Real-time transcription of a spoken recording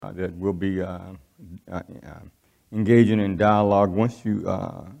that we'll be engaging in dialogue. Once you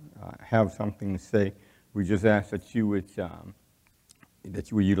have something to say, we just ask that you would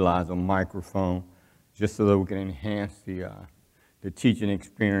utilize a microphone, just so that we can enhance the teaching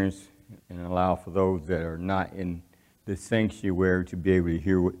experience and allow for those that are not in the sanctuary to be able to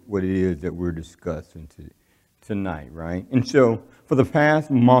hear what it is that we're discussing tonight, right? And so, for the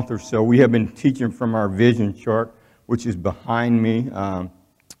past month or so, we have been teaching from our vision chart, which is behind me.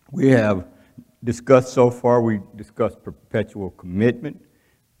 We have discussed so far, we discussed perpetual commitment,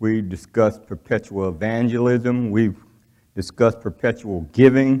 we discussed perpetual evangelism, we've discussed perpetual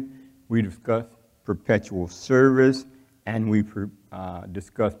giving, we discussed perpetual service, and we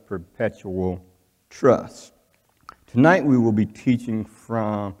discussed perpetual trust. Tonight we will be teaching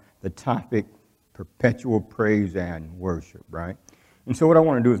from the topic perpetual praise and worship, right? And so what I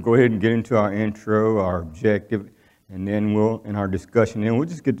want to do is go ahead and get into our intro, our objective, and then in our discussion, then we'll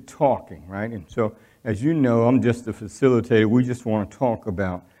just get to talking, right? And so, as you know, I'm just the facilitator. We just want to talk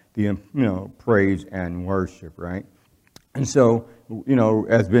about the, praise and worship, right? And so,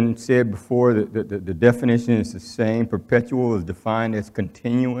 as been said before, the definition is the same. Perpetual is defined as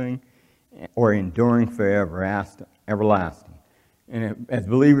continuing or enduring forever, everlasting. And as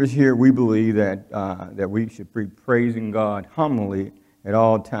believers here, we believe that we should be praising God humbly at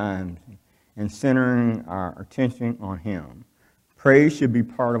all times and centering our attention on Him. Praise should be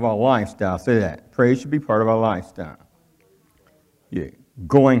part of our lifestyle. Say that. Praise should be part of our lifestyle. Yeah.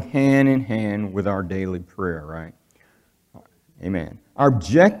 Going hand in hand with our daily prayer, right? Amen. Our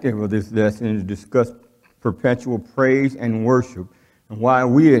objective of this lesson is to discuss perpetual praise and worship and why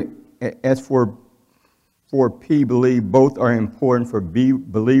we as S4P believe both are important for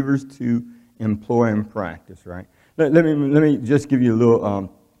believers to employ and practice, right? Let me just give you a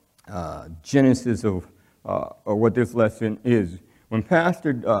little genesis of what this lesson is. When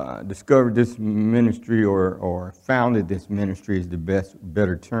Pastor discovered this ministry or founded this ministry is the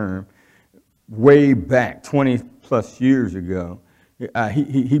better term, way back 20 plus years ago,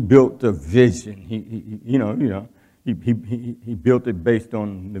 he built a vision. He built it based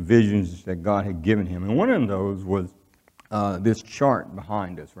on the visions that God had given him. And one of those was this chart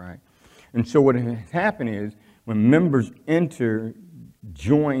behind us, right? And so what has happened is when members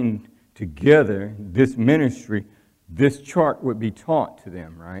joined together this ministry, this chart would be taught to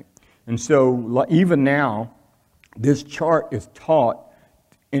them, right? And so even now, this chart is taught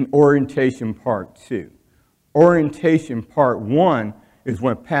in orientation part 2. Orientation part 1 is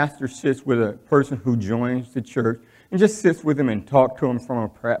when a pastor sits with a person who joins the church and just sits with them and talk to them from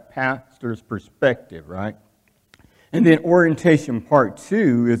a pastor's perspective, right? And then orientation part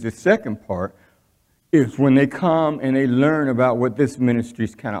 2 is the second part, is when they come and they learn about what this ministry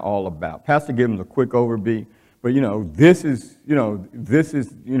is kind of all about. Pastor gives them a quick overview, but this is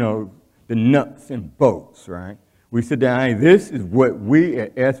the nuts and bolts, right? We sit down, hey, this is what we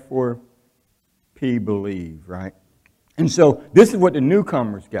at S4P believe, right? And so this is what the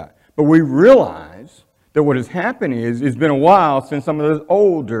newcomers got. But we realize that what has happened is it's been a while since some of those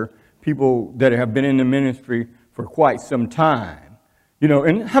older people that have been in the ministry for quite some time.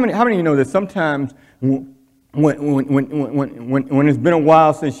 And how many of you know that sometimes when it's been a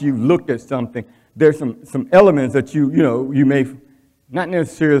while since you've looked at something, there's some elements that you may not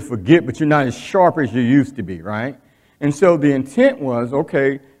necessarily forget, but you're not as sharp as you used to be, right? And so the intent was,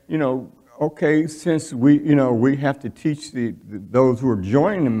 since we have to teach those who are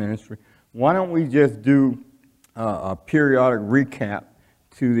joining the ministry, why don't we just do a periodic recap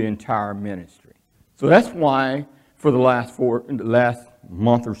to the entire ministry? So that's why for the last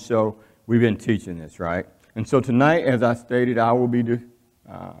month or so, we've been teaching this, right? And so tonight, as I stated, I will be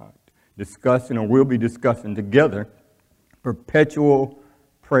we'll be discussing together perpetual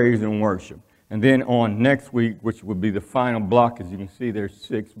praise and worship. And then on next week, which will be the final block, as you can see, there's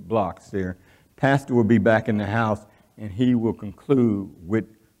 6 blocks there. Pastor will be back in the house, and he will conclude with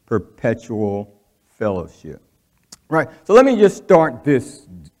perpetual fellowship. Right. So let me just start this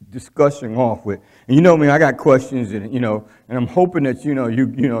discussion off with, and you know me, I got questions, and and I'm hoping that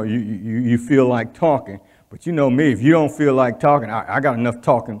you feel like talking. But you know me, if you don't feel like talking, I got enough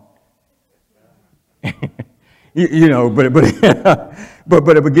talking.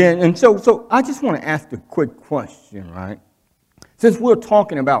 But again, and so I just want to ask a quick question, right? Since we're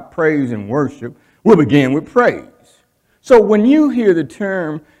talking about praise and worship, we'll begin with praise. So when you hear the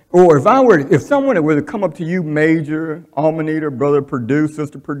term, or if someone were to come up to you, Major, Almanita, Brother Purdue,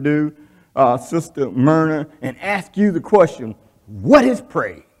 Sister Purdue, Sister Myrna, and ask you the question, what is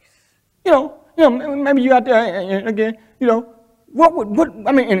praise? Maybe you out there, and again,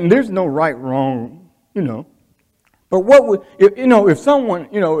 and there's no right, wrong, But what would, if someone,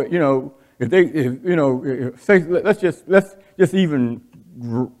 if they, say, let's just even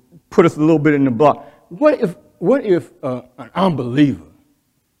put us a little bit in the block. What if an unbeliever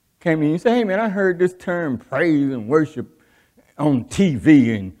came to you and said, hey man, I heard this term praise and worship on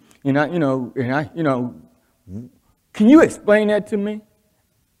TV, can you explain that to me?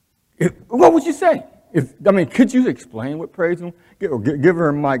 What would you say? Could you explain what praise and give her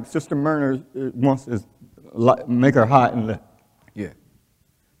a mic? Sister Myrna wants to make her hot and left. Yeah.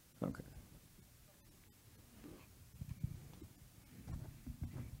 Okay.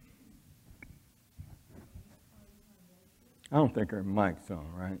 I don't think her mic's on,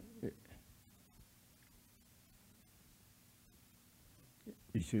 right?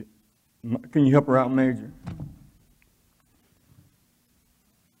 You should. Can you help her out, Major?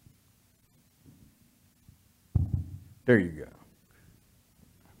 There you go.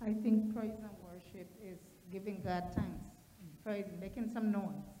 I think praise and worship is giving God thanks. Praise, making some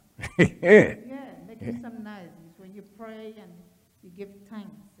noise. Yeah. Yeah, making some noise. When you pray and you give thanks.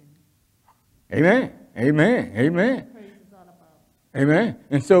 Amen. Amen. Amen. Praise is all about. Amen.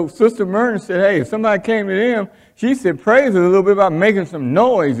 And so Sister Myrna said, hey, if somebody came to them, she said praise is a little bit about making some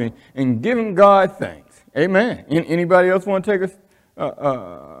noise and giving God thanks. Amen. Anybody else want to take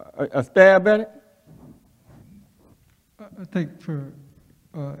a stab at it? I think for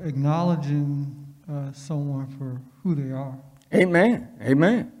acknowledging someone for who they are. Amen.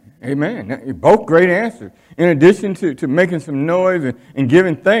 Amen. Amen. Both great answers. In addition to making some noise and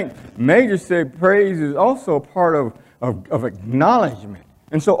giving thanks, Major said praise is also a part of acknowledgement.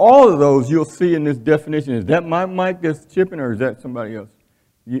 And so all of those you'll see in this definition. Is that my mic that's chipping or is that somebody else?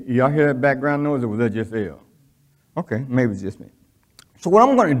 Y'all hear that background noise or was that just L? Okay, maybe it's just me. So what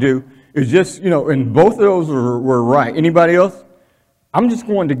I'm going to do is just, and both of those were right. Anybody else? I'm just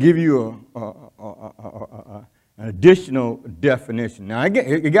going to give you an additional definition. Now, it's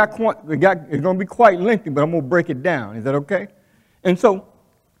going to be quite lengthy, but I'm going to break it down. Is that okay? And so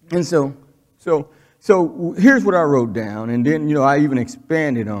here's what I wrote down, and then, I even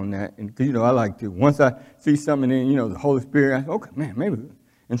expanded on that, and because, I like to. Once I see something in, the Holy Spirit, I say, okay, man, maybe.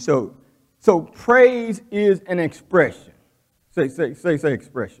 And so praise is an expression. Say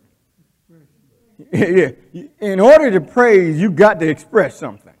expression. Yeah. In order to praise, you got to express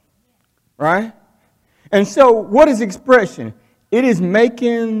something, right? And so what is expression? It is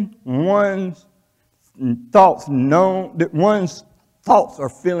making one's thoughts known, that one's thoughts or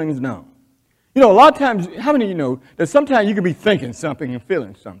feelings known. A lot of times, how many of you know that sometimes you can be thinking something and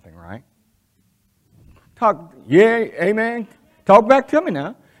feeling something, right? Amen. Talk back to me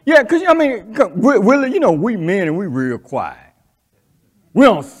now. Yeah, because, we men and we real quiet. We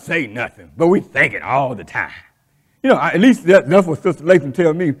don't say nothing, but we think it all the time. At least that's what Sister Latham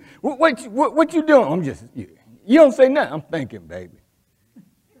tell me. What you doing? I'm just, you don't say nothing. I'm thinking, baby.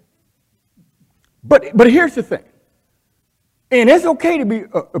 But here's the thing. And it's okay to be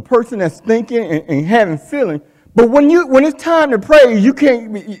a person that's thinking and having feeling. But when it's time to pray, you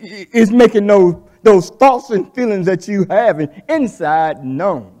can't. It's making those thoughts and feelings that you have inside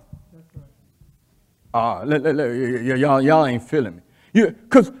known. Y'all ain't feeling me.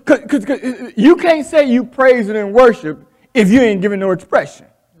 Because you can't say you praise it and worship if you ain't giving no expression.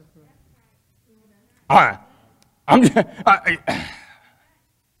 All right.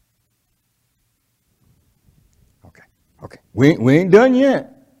 Okay. We ain't done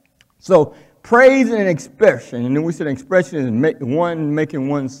yet. So praise and expression, and then we said expression is making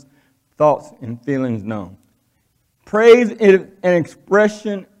one's thoughts and feelings known. Praise is an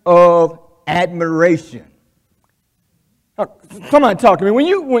expression of admiration. Somebody talk to me.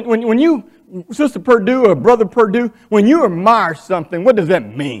 When you, Sister Purdue or Brother Purdue, when you admire something, what does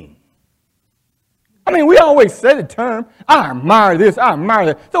that mean? We always say the term, I admire this, I admire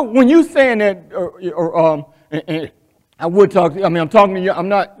that. So when you saying that, and I would talk to you, I'm talking to you, I'm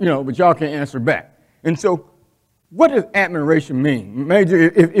not, but y'all can't answer back. And so what does admiration mean? Major,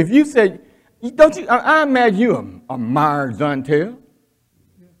 if you say, don't you, I imagine you admire Zontel.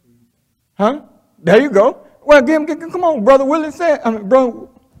 Huh? There you go. Well, come on, Brother Willie said. Brother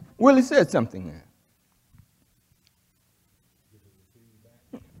Willie said something there.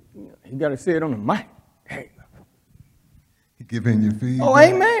 You got to say it on the mic. Hey. Giving you feedback. Oh,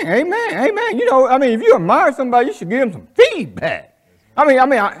 amen. If you admire somebody, you should give them some feedback.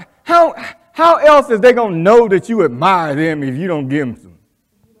 How else is they gonna know that you admire them if you don't give them some?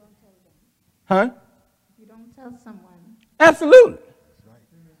 You don't tell them. Huh? You don't tell someone. Absolutely.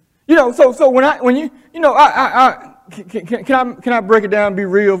 So can I break it down and be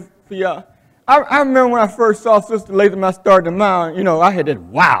real for y'all? I remember when I first saw Sister Latham, I started to admire, I had that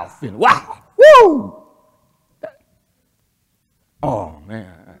wow feeling. Wow. Woo! Oh,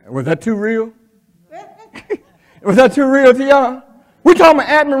 man. Was that too real? Was that too real to y'all? We're talking about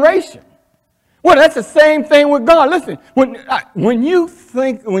admiration. Well, that's the same thing with God. Listen, when you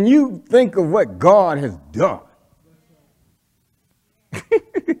think of what God has done,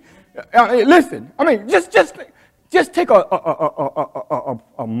 listen. I mean, just take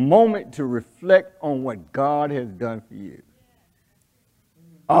a moment to reflect on what God has done for you.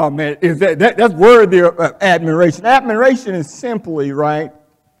 Oh man, that's worthy of admiration. Admiration is simply, right?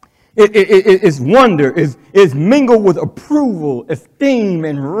 It's wonder. It's mingled with approval, esteem,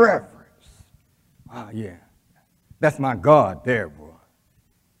 and reverence. Oh, yeah. That's my God there, boy.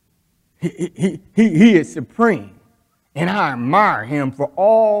 He is supreme. And I admire him for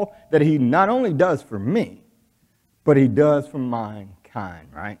all that he not only does for me, but he does for mankind,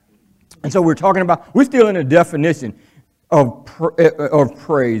 right? And so we're still in the definition of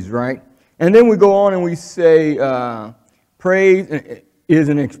praise, right? And then we go on and we say praise is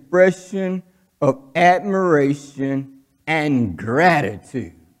an expression of admiration and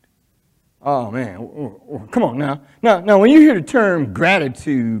gratitude. Oh, man. Come on now. Now, when you hear the term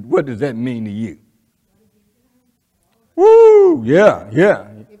gratitude, what does that mean to you? Woo, yeah.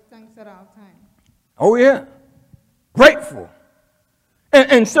 Give thanks at all times. Oh, yeah. Grateful.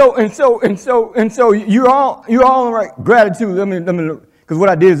 And so you're all right. Gratitude. Let me because what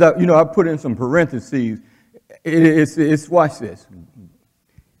I did is I put in some parentheses. It's watch this.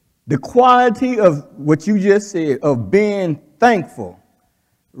 The quality of what you just said of being thankful.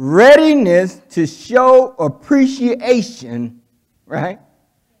 Readiness to show appreciation, right?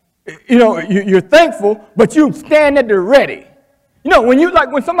 You're thankful, but you stand at the ready.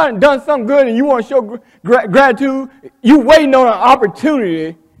 When somebody done something good and you want to show gratitude, you waiting on an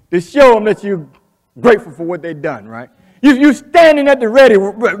opportunity to show them that you're grateful for what they've done, right? You standing at the ready,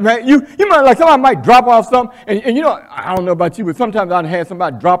 right? You might somebody might drop off something, and I don't know about you, but sometimes I've had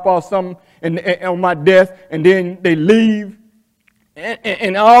somebody drop off something on my desk, and then they leave.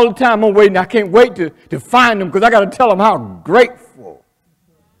 And all the time I'm waiting, I can't wait to find them because I got to tell them how grateful.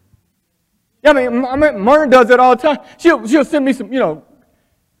 I mean, Myrna does it all the time. She'll send me some, I'm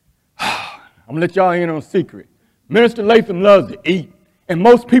going to let y'all in on a secret. Minister Latham loves to eat, and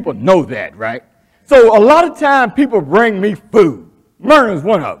most people know that, right? So a lot of times people bring me food. Myrna's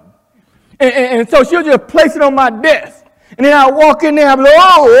one of them. And so she'll just place it on my desk. And then I walk in there and I'm like,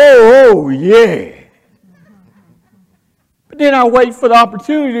 oh, yeah. But then I wait for the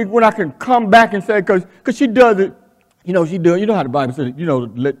opportunity when I can come back and say, because she does it, she does. You know how the Bible says,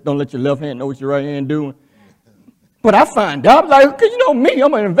 don't let your left hand know what your right hand doing. But I find out, like, because me,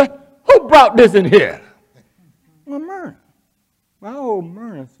 I'm an investor. Who brought this in here? Well, Myrna. I owe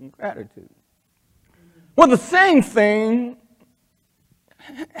Myrna some gratitude. Well, the same thing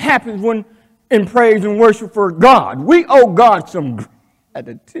happens when in praise and worship for God. We owe God some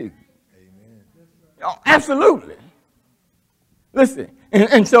gratitude. Amen. Oh, absolutely. Listen,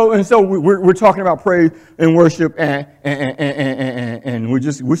 and so we're talking about praise and worship, and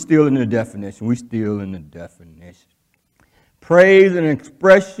we're still in the definition. We're still in the definition. Praise an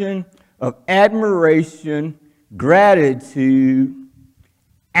expression of admiration, gratitude,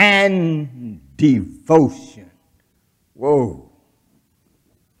 and devotion. Whoa!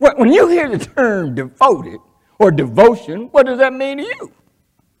 When you hear the term devoted or devotion, what does that mean to you?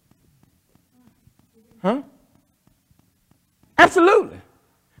 Huh? Absolutely.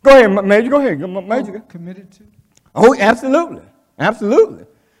 Go ahead, Major. Go ahead. Major. Committed to? Oh, absolutely. Absolutely.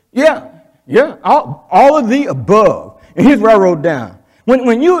 Yeah. All of the above. And here's what I wrote down.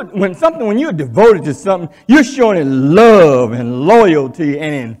 When you're devoted to something, you're showing it love and loyalty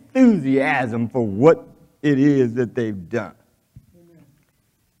and enthusiasm for what it is that they've done. Amen.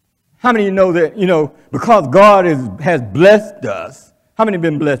 How many of you know that, because God has blessed us, how many have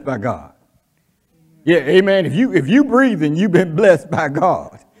been blessed by God? Yeah, amen. If you breathe, and you've been blessed by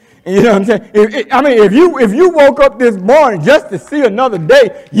God. And you know what I'm saying? If you woke up this morning just to see another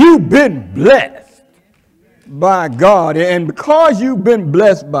day, you've been blessed by God. And because you've been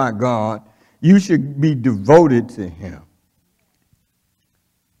blessed by God, you should be devoted to him.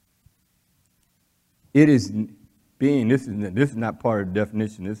 It is being, this is not part of the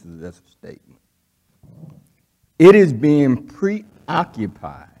definition, this is just a statement. It is being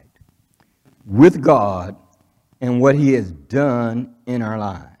preoccupied with God and what he has done in our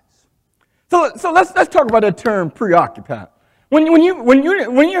lives. So let's talk about that term preoccupied. When you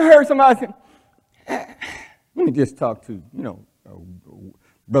heard somebody say, let me just talk to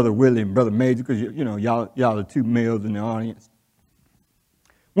Brother Willie and Brother Major, because y'all are two males in the audience.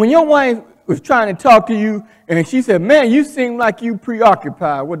 When your wife was trying to talk to you and she said, "Man, you seem like you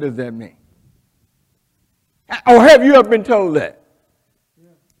preoccupied," what does that mean? Or have you ever been told that?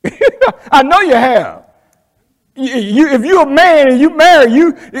 I know you have. If you're a man and you marry,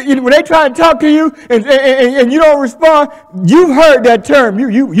 when they try to talk to you and you don't respond, you've heard that term.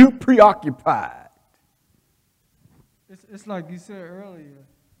 You preoccupied. It's like you said earlier,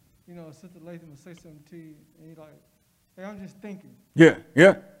 you know, Sister Latham will say something to you, and you're like, hey, I'm just thinking. Yeah.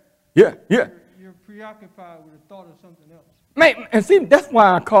 You're preoccupied with the thought of something else. Man, and see, that's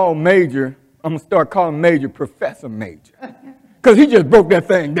why I call Major, I'm going to start calling Major Professor Major. Because he just broke that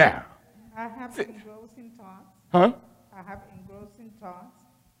thing down. I have engrossing thoughts. Huh? I have engrossing thoughts,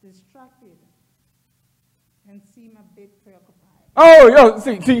 distracted, and seem a bit preoccupied. Oh,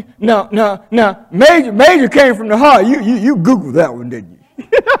 see, now, Major came from the heart. You Googled that one, didn't you?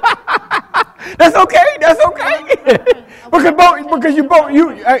 That's okay. Because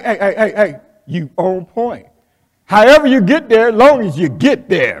you on point. However you get there, as long as you get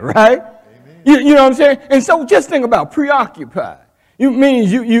there, right? You know what I'm saying? And so just think about preoccupied. It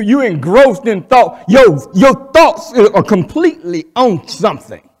means you engrossed in thought. Your thoughts are completely on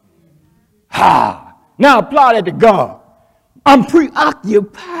something. Now apply that to God. I'm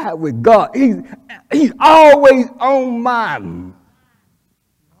preoccupied with God. He's always on my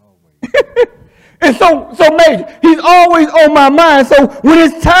And so Major, he's always on my mind. So when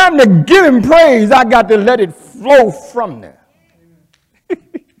it's time to give him praise, I got to let it flow from there.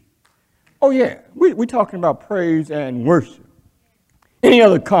 Oh, yeah. We're talking about praise and worship. Any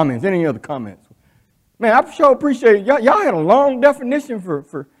other comments? Man, I sure appreciate it. Y'all had a long definition for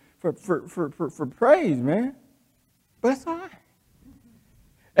praise, man. But that's all right.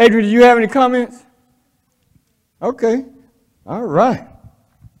 Adrian, do you have any comments? Okay. All right.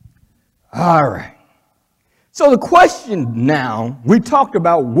 So the question now, we talked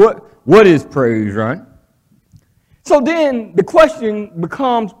about what is praise, right? So then the question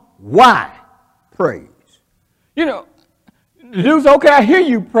becomes, why praise? You know, the dude's okay, I hear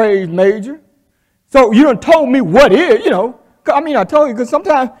you praise, Major. So you done told me what is, you know. I told you, because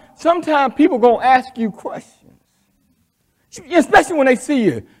sometimes people going to ask you questions. Especially when they see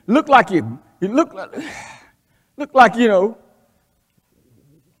you. Look like, you know.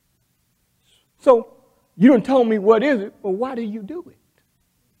 So you done told me what is it, but why do you do it?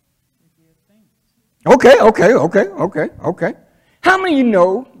 Okay. How many of you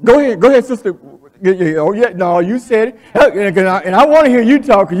know? Go ahead, sister. Oh yeah, no, you said it. And I want to hear you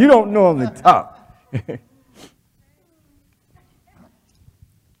talk because you don't normally talk.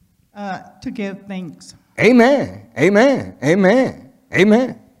 To give thanks. Amen.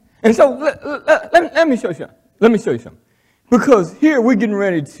 And so let me show you something. Because here we're getting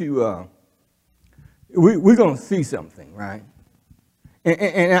ready to, we're going to see something, right?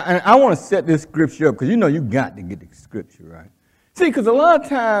 And I want to set this scripture up because you know you got to get the scripture, right? See, because a lot of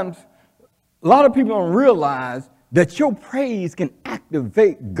times, a lot of people don't realize that your praise can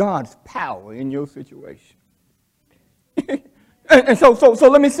activate God's power in your situation. And so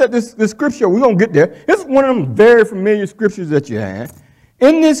let me set this scripture. We're going to get there. It's one of them very familiar scriptures that you have.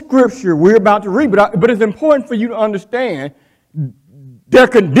 In this scripture we're about to read, but it's important for you to understand their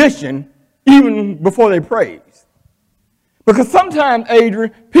condition even before they praise. Because sometimes,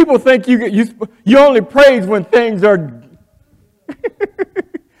 Adrian, people think you only praise when things are...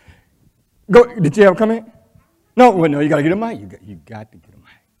 Did you have a comment? No, you got to get a mic. You got to get a mic.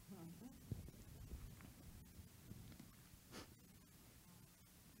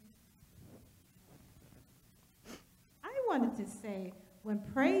 I wanted to say, when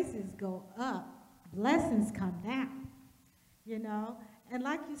praises go up, blessings come down, you know? And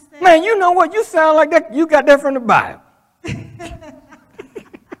like you said... Man, you know what? You sound like that. You got that from the Bible.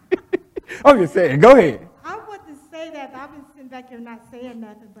 I'm just saying. Go ahead. I want to say that. I've been sitting back here not saying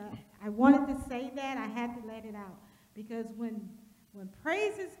nothing, but I wanted to say that. I had to let it out. Because when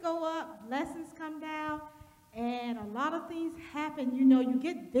praises go up, blessings come down, and a lot of things happen, you know, you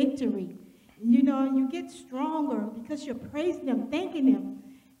get victory. You know, you get stronger because you're praising Him, thanking Him.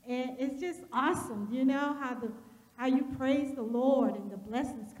 And it's just awesome, you know, how you praise the Lord and the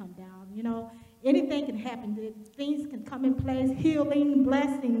blessings come down, you know. Anything can happen. Things can come in place, healing,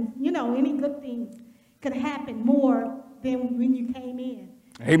 blessings, you know, any good things could happen more than when you came in.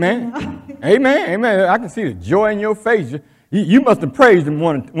 Amen. You know? Amen. I can see the joy in your face. You must have praised Him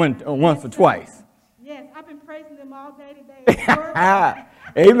once or twice. Yes, I've been praising Him all day today.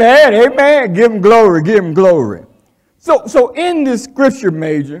 Amen. Give Him glory. So in this scripture,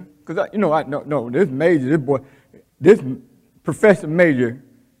 Major, because I know this Major, this boy, this Professor Major,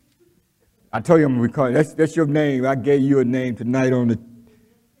 I told you I'm going to call you. That's your name. I gave you a name tonight on the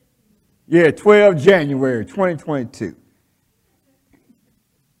 12 January 2022.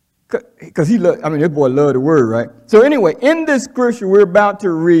 Because this boy loved the word, right? So anyway, in this scripture we're about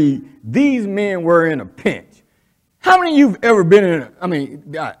to read, these men were in a pinch. How many of you have ever been in a, I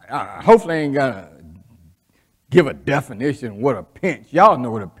mean, hopefully I ain't got to give a definition of what a pinch. Y'all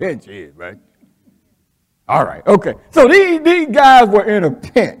know what a pinch is, right? All right, okay. So these guys were in a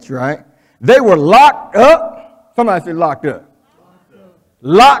pinch, right? They were locked up. Somebody say locked up.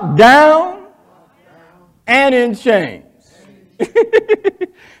 Locked down and in chains.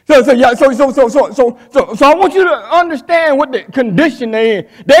 So I want you to understand what the condition they in.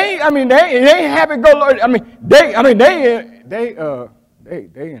 They ain't happy go. They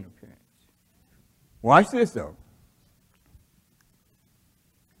in a pinch. Watch this though.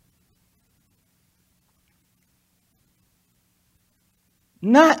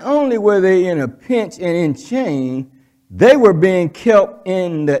 Not only were they in a pinch and in chains, they were being kept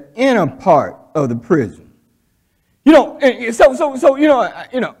in the inner part of the prison. You know,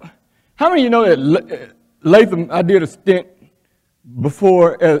 how many of you know that Latham, I did a stint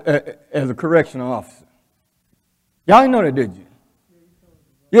before as a correctional officer. Y'all didn't know that, did you?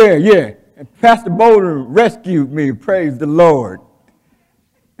 Yeah. And Pastor Bolden rescued me, praise the Lord.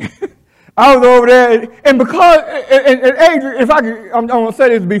 I was over there, and because, and Adrian, if I could, I'm going to say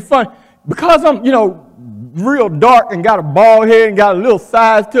this to be fun, because I'm, real dark and got a bald head and got a little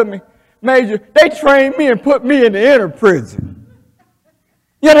size to me, Major, they trained me and put me in the inner prison.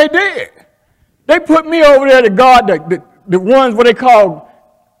 Yeah, they did. They put me over there to guard the ones what they call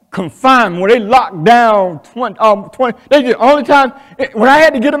confinement, where they locked down 20. They just, only time, when I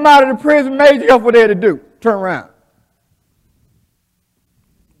had to get them out of the prison, Major, guess what they had to do? Turn around.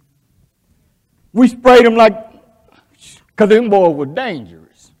 We sprayed them because them boys were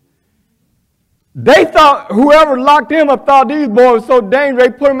dangerous. They thought, whoever locked them up thought these boys were so dangerous,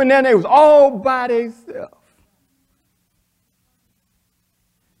 they put them in there and they was all by themselves.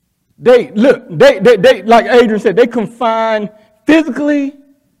 They, like Adrian said, they confined physically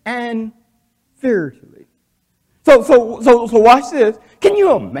and spiritually. So watch this. Can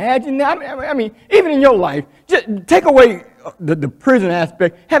you imagine that? I mean, even in your life, just take away the prison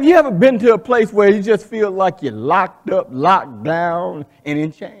aspect. Have you ever been to a place where you just feel like you're locked up, locked down, and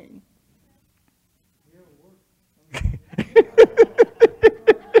in chains?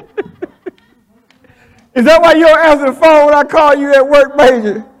 Is that why you don't answer the phone when I call you at work,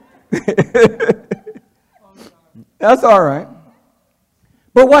 Major? That's all right.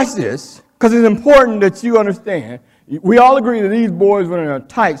 But watch this, because it's important that you understand. We all agree that these boys were in a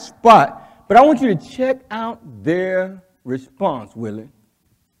tight spot, but I want you to check out their response, Willie.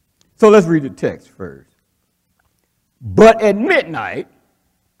 So let's read the text first. But at midnight,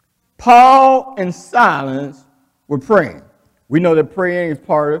 Paul and Silas were praying. We know that praying is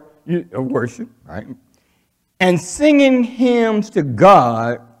part of worship, right? And singing hymns to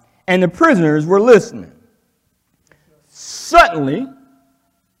God, and the prisoners were listening. Suddenly,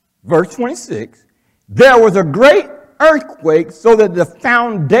 verse 26, there was a great earthquake so that the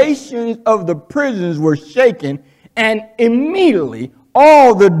foundations of the prisons were shaken, and immediately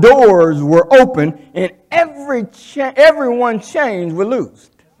all the doors were open and everyone's chains were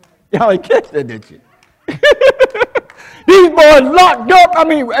loosed. Y'all ain't catch that, did you? These boys locked up. I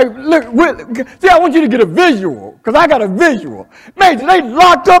mean, look, see, I want you to get a visual, because I got a visual. Major, they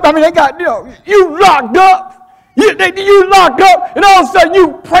locked up. I mean, they got, you locked up. You locked up, and all of a sudden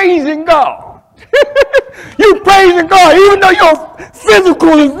you praising God. You praising God, even though your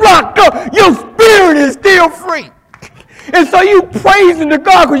physical is locked up, your spirit is still free. And so you praising to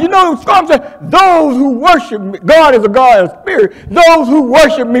God, because you know the Psalm says, those who worship me, God is a God of spirit. Those who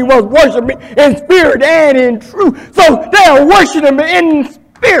worship me must worship me in spirit and in truth. So they are worshiping me in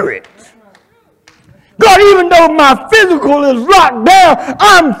spirit. God, even though my physical is locked down,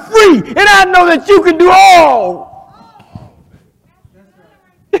 I'm free. And I know that you can do all.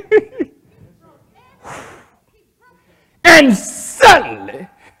 And suddenly,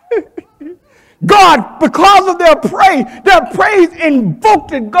 God, because of their praise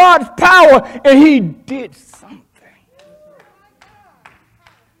invoked God's power, and he did something.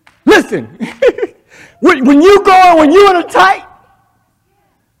 Listen, when you're in a tight,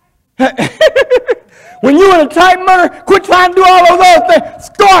 when you're in a tight murder, quit trying to do all those other things.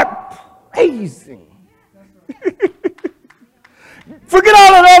 Start praising. Forget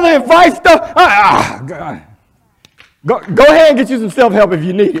all that other advice stuff. God. Go ahead and get you some self-help if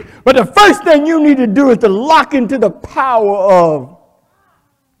you need it. But the first thing you need to do is to lock into the power of.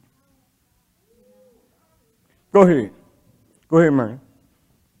 Go ahead. Go ahead, Myrna.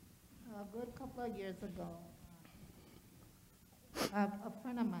 A good couple of years ago, a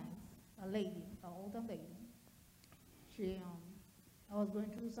friend of mine, a lady, an older lady, I was going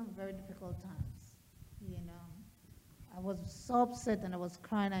through some very difficult times, I was so upset and I was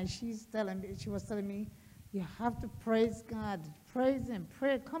crying, and she was telling me, you have to praise God, praise Him,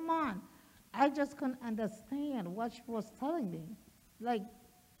 pray, come on. I just couldn't understand what she was telling me. Like,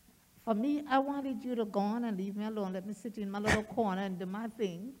 for me, I wanted you to go on and leave me alone, let me sit in my little corner and do my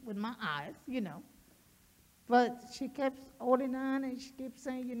thing with my eyes, you know. But she kept holding on, and she kept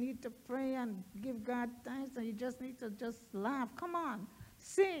saying, you need to pray and give God thanks, and you just need to just laugh. Come on,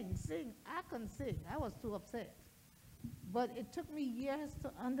 sing, sing. I couldn't sing. I was too upset. But it took me years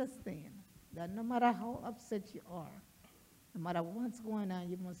to understand that no matter how upset you are, no matter what's going on,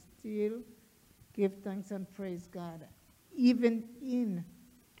 you must still give thanks and praise God, even in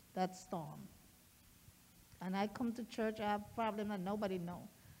that storm. And I come to church, I have a problem that nobody knows.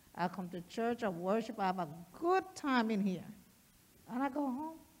 I come to church, I worship, I have a good time in here. And I go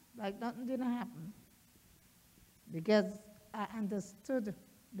home like nothing didn't happen. Because I understood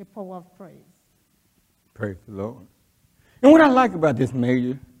the power of praise. Praise the Lord. And what I like about this,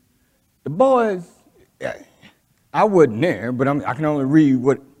 Major, the boys, I wasn't there, but I can only read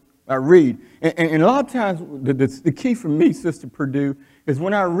what I read. And a lot of times, the key for me, Sister Perdue, is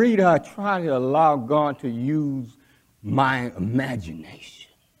when I read, I try to allow God to use my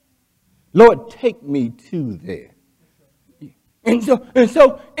imagination. Lord, take me to there. And so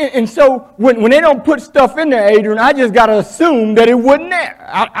when they don't put stuff in there, Adrian, I just got to assume that it wasn't there.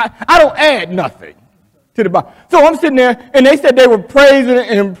 I don't add nothing to the Bible. So I'm sitting there, and they said they were praising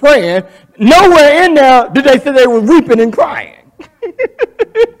and praying. Nowhere in there did they say they were weeping and crying.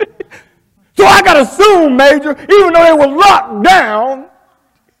 So I got to assume, Major, even though they were locked down,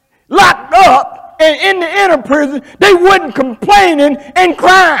 locked up, and in the inner prison, they wasn't complaining and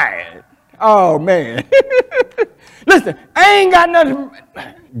crying. Oh, man. Listen, I ain't got nothing.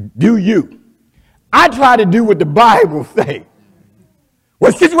 Do you? I try to do what the Bible says.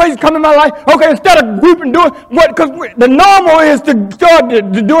 When situations come in my life, okay, instead of weeping, doing what, because the normal is to start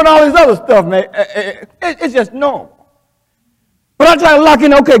doing all this other stuff, man. It's just normal. But I try to lock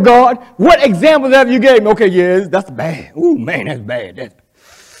in, okay, God, what examples have you gave me? Okay, yes, that's bad. Ooh, man, that's bad.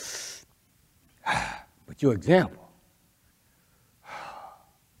 But your example.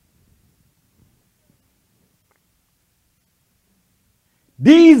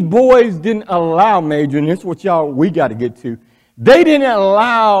 These boys didn't allow, Major, and this is what we got to get to. They didn't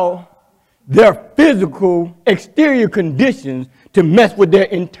allow their physical exterior conditions to mess with their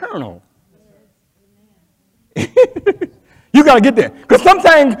internal. You got to get there. Because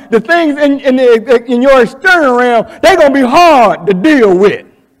sometimes the things in your external realm, they're going to be hard to deal with.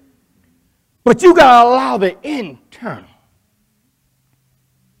 But you got to allow the internal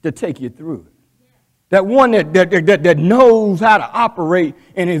to take you through it. That one that knows how to operate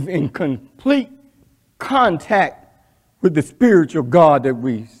and is in complete contact with the spiritual God that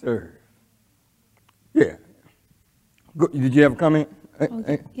we serve. Yeah. Did you have a comment?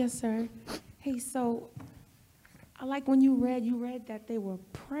 Oh, yes, sir. Hey, so I like when you read that they were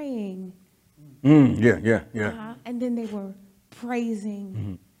praying. Yeah. And then they were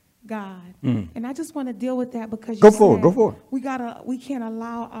praising God. And I just want to deal with that because Go for it. We can't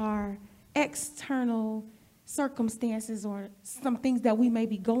allow our external circumstances or some things that we may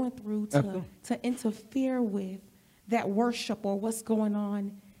be going through to interfere with that worship or what's going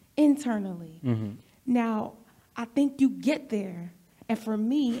on internally. Now, I think you get there. And for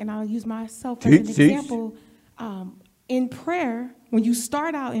me, and I'll use myself as an example, in prayer, when you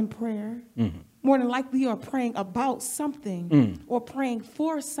start out in prayer, more than likely you're praying about something or praying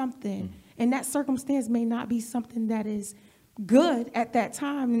for something. And that circumstance may not be something that is good at that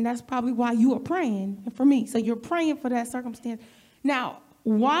time, and that's probably why you are praying for me. So you're praying for that circumstance. Now,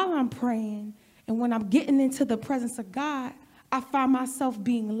 while I'm praying and when I'm getting into the presence of God, I find myself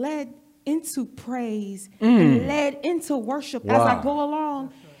being led into praise and led into worship as I go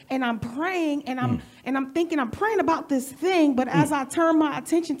along. And I'm praying, and I'm thinking I'm praying about this thing, but as I turn my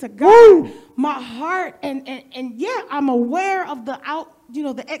attention to God, my heart and yeah, I'm aware of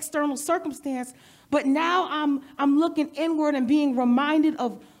the external circumstance, but now I'm looking inward and being reminded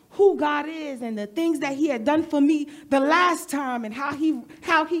of who God is and the things that He had done for me the last time and how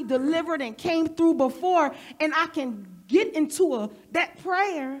he delivered and came through before, and I can get into that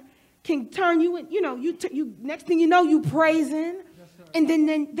prayer can turn you in, you next thing you know, you praising. And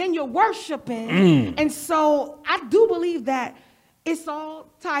then you're worshiping. And so I do believe that it's all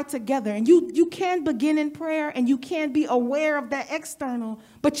tied together. And you can begin in prayer and you can be aware of that external,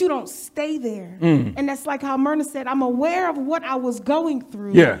 but you don't stay there. And that's like how Myrna said, I'm aware of what I was going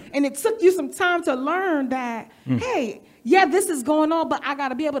through. Yeah. And it took you some time to learn that, hey, yeah, this is going on, but I got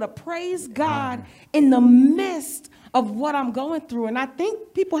to be able to praise God in the midst of what I'm going through. And I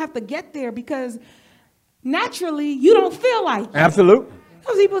think people have to get there because naturally you don't feel like it. Absolutely.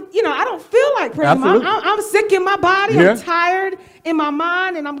 Some people, I don't feel like praising. Absolutely. I'm sick in my body. Yeah. I'm tired in my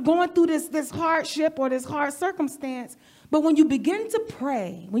mind, and I'm going through this hardship or this hard circumstance. But when you begin to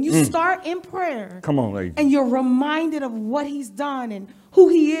pray, when you start in prayer, Come on, ladies. and you're reminded of what he's done and who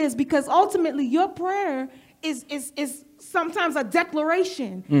he is, because ultimately your prayer is sometimes a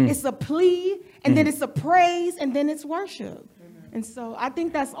declaration. It's a plea, and then it's a praise, and then it's worship. And so I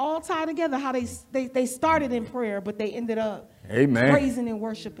think that's all tied together, how they started in prayer, but they ended up Amen. praising and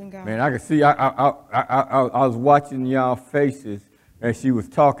worshiping God. Man, I could see, I was watching y'all faces as she was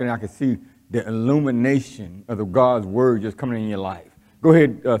talking. I could see the illumination of the God's word just coming in your life. Go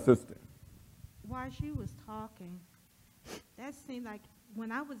ahead, sister. While she was talking, that seemed like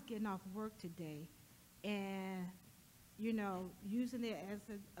when I was getting off work today and, using it as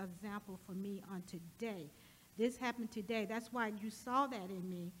an example for me on today. This happened today. That's why you saw that in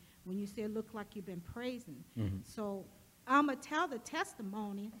me when you said, look like you've been praising. So I'm going to tell the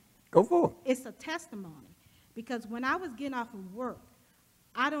testimony. Go for it. It's a testimony. Because when I was getting off of work,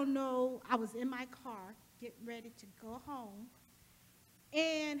 I don't know, I was in my car getting ready to go home,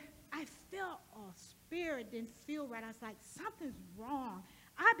 and I felt a spirit didn't feel right. I was like, something's wrong.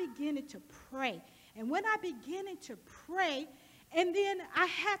 I began to pray. And when I began to pray, and then I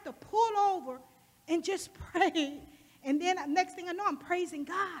had to pull over and just pray. And then next thing I know, I'm praising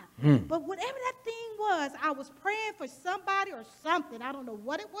God. But whatever that thing was, I was praying for somebody or something. I don't know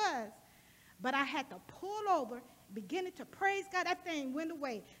what it was. But I had to pull over, beginning to praise God. That thing went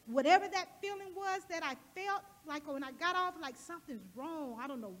away. Whatever that feeling was that I felt, like when I got off, like something's wrong. I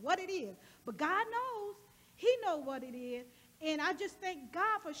don't know what it is. But God knows. He knows what it is. And I just thank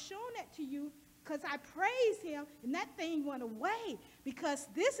God for showing that to you, because I praised him, and that thing went away, because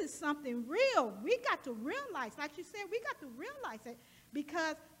this is something real. We got to realize, like you said, we got to realize it,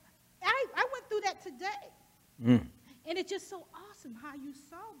 because I went through that today. And it's just so awesome how you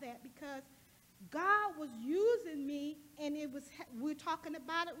saw that, because God was using me, and we're talking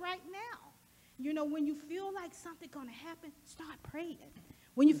about it right now. When you feel like something's going to happen, start praying.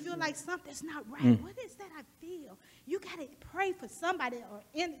 When you feel like something's not right, what is that I feel? You got to pray for somebody or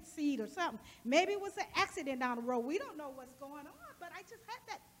intercede or something. Maybe it was an accident down the road. We don't know what's going on, but I just had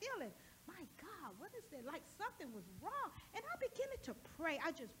that feeling. My God, what is that? Like something was wrong. And I began to pray.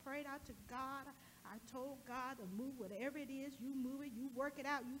 I just prayed out to God. I told God to move whatever it is. You move it. You work it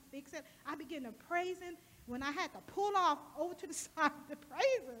out. You fix it. I began to praise him when I had to pull off over to the side to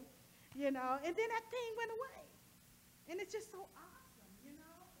praise him, and then that thing went away. And it's just so awesome.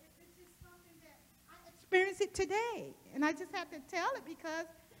 It's just something that I experienced it today. And I just have to tell it, because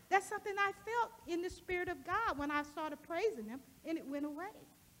that's something I felt in the Spirit of God when I started praising him, and it went away.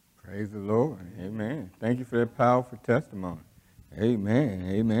 Praise the Lord. Amen. Thank you for that powerful testimony. Amen.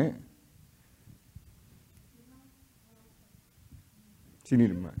 Amen. She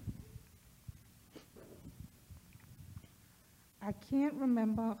needed a mic. I can't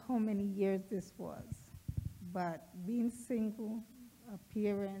remember how many years this was, but being single, a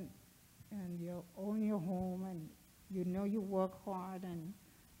parent, and you own your home, and you work hard, and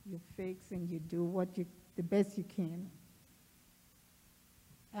you fix, and you do the best you can.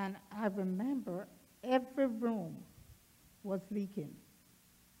 And I remember every room was leaking.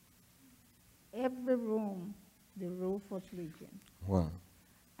 Every room, the roof was leaking. Wow.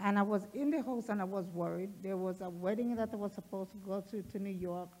 And I was in the house, and I was worried. There was a wedding that I was supposed to go to New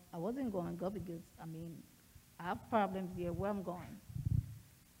York. I wasn't going to go because, I have problems here where I'm going.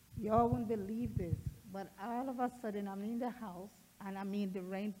 Y'all wouldn't believe this, but all of a sudden, I'm in the house, and the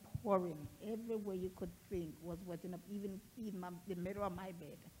rain pouring. Everywhere you could think was wetting up, even the middle of my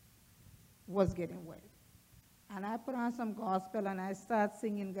bed was getting wet. And I put on some gospel, and I started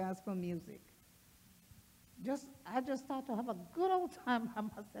singing gospel music. I just started to have a good old time by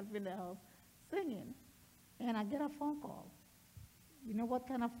myself in the house singing. And I get a phone call. You know what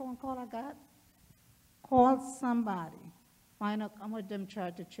kind of phone call I got? Call somebody. Find out how much them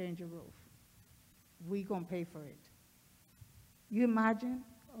charge to change your roof. We gonna pay for it. You imagine,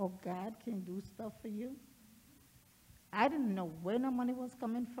 God can do stuff for you? I didn't know where the money was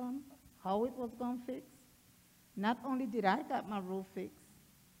coming from, how it was gonna fix. Not only did I get my roof fixed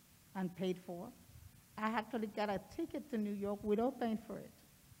and paid for, I actually got a ticket to New York without paying for it.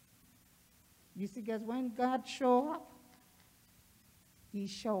 You see, guys, when God showed up, he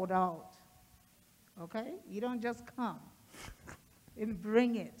showed out. Okay? You don't just come and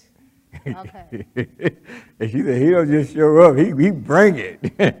bring it. Okay. And she said, he don't just show up, he bring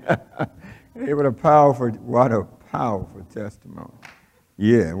it. Hey, what a powerful testimony.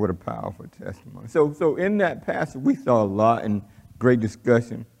 Yeah, what a powerful testimony. So in that passage, we saw a lot and great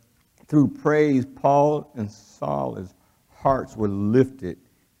discussion. Through praise, Paul and Saul's hearts were lifted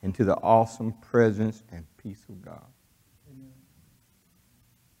into the awesome presence and peace of God.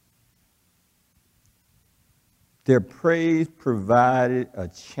 Their praise provided a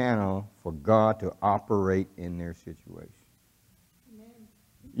channel for God to operate in their situation.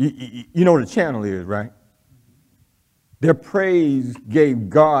 You know what a channel is, right? Their praise gave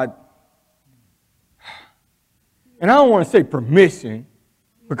God, and I don't want to say permission,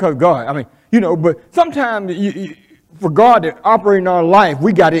 because God, I mean, you know, but sometimes for God to operate in our life,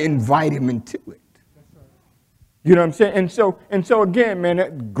 we got to invite him into it. You know what I'm saying? And so again,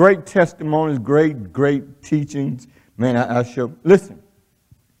 man, great testimonies, great teachings. Man, I show. Listen,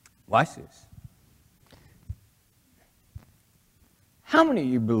 watch this. How many of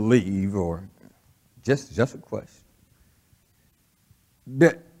you believe, or just a question,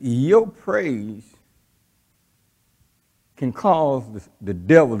 that your praise can cause the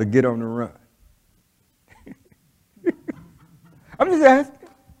devil to get on the run? I'm just asking.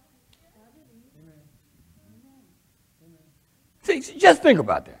 See, just think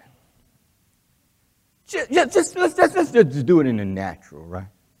about that. Let's just do it in the natural, right?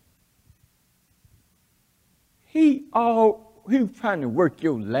 He was trying to work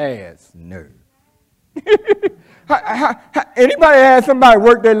your last nerve. Anybody had somebody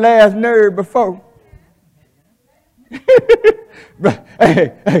work their last nerve before? Brother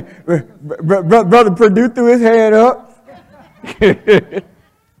Purdue threw his hand up.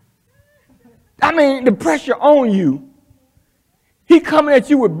 I mean, the pressure on you. He coming at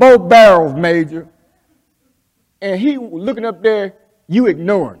you with both barrels, Major. And he looking up there, you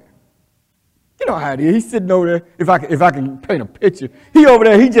ignoring him. You know how it is. He's sitting over there. If I can paint a picture, he over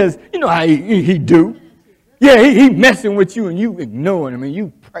there. He just, you know how he do. Yeah, he messing with you, and you ignoring him, and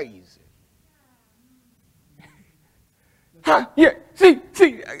you praise him. Huh? Yeah. See.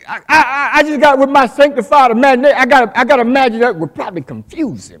 I just got with my sanctified imagination. I got to imagine that would probably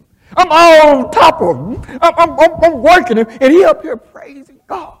confuse him. I'm all on top of him. I'm working him, and he up here praising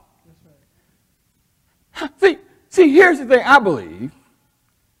God. See, here's the thing I believe.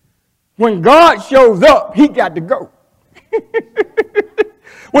 When God shows up, he got to go.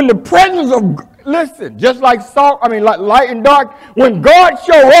 When the presence of, listen, just like like light and dark, when God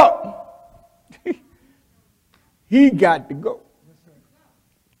show up, he got to go.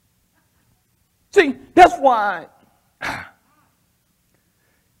 See, that's why,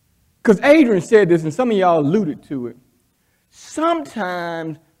 because Adrian said this, and some of y'all alluded to it.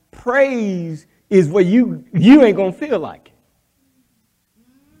 Sometimes praise is where you ain't going to feel like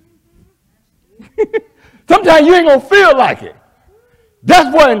it. Sometimes you ain't going to feel like it.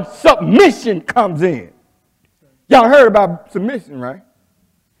 That's when submission comes in. Y'all heard about submission, right?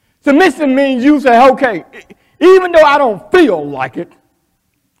 Submission means you say, okay, even though I don't feel like it,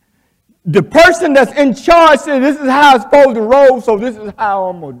 the person that's in charge says this is how it's supposed to roll, so this is how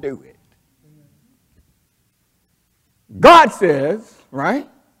I'm going to do it. God says, right?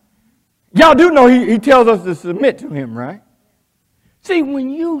 Y'all do know he tells us to submit to him, right? See, when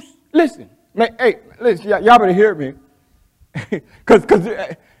you, listen, y'all better hear me. Because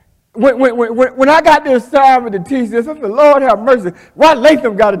when I got the assignment to teach this, I said, Lord have mercy, why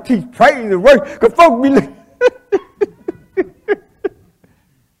Latham got to teach praise and worship? Because folks be looking.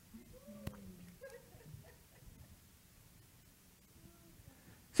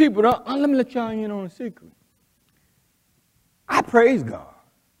 See, but let me let y'all in on a secret. I praise God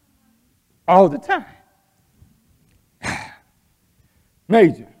all the time.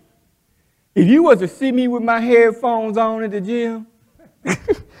 Major, if you was to see me with my headphones on at the gym,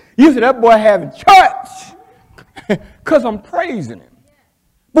 you said that boy having church because I'm praising him.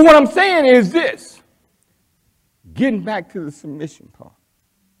 But what I'm saying is this, getting back to the submission part.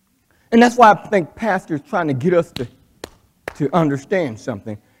 And that's why I think Pastor is trying to get us to understand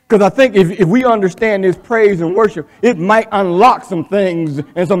something. Because I think if we understand this praise and worship, it might unlock some things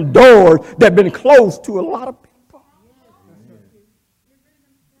and some doors that have been closed to a lot of people.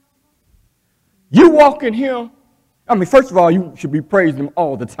 You walk in here, I mean, first of all, you should be praising him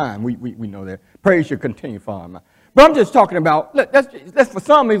all the time. We know that. Praise should continue for him. But I'm just talking about, that's for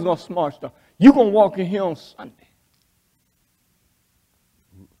some of these smart stuff. You're going to walk in here on Sunday.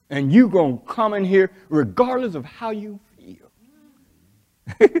 And you're going to come in here regardless of how you feel.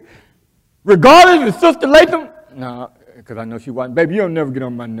 Regardless of Sister Latham, no, because I know she wasn't. Baby, you'll never get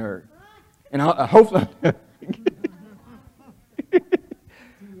on my nerve. And I hope so.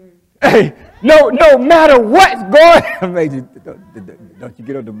 Hey, no matter what's going on, Major, don't you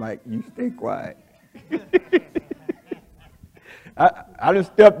get on the mic. You stay quiet. I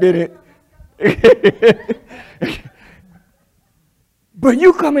just stepped in it. But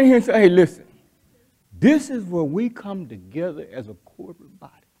you come in here and say, hey, listen, this is where we come together as a corporate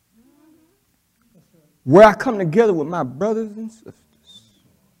body. Where I come together with my brothers and sisters.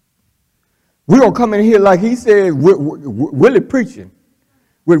 We're going to come in here like he said, Willie preaching,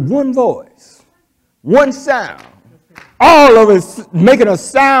 with one voice, one sound. All of us making a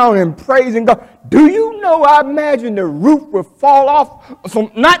sound and praising God. Do you know, I imagine the roof will fall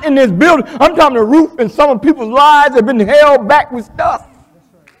off, not in this building, I'm talking the roof in some of people's lives have been held back with stuff.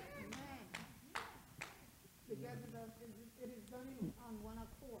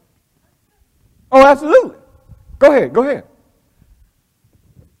 Oh, absolutely. Go ahead.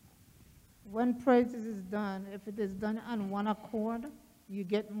 When praises is done, if it is done on one accord, you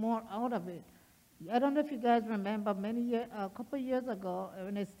get more out of it. I don't know if you guys remember a couple of years ago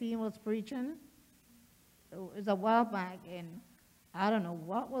when Esteem was preaching. It was a while back, and I don't know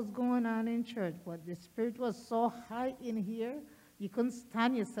what was going on in church, but the spirit was so high in here, you couldn't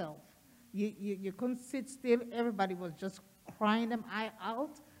stand yourself. You couldn't sit still. Everybody was just crying them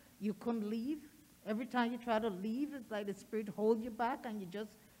out. You couldn't leave. Every time you try to leave, it's like the spirit holds you back, and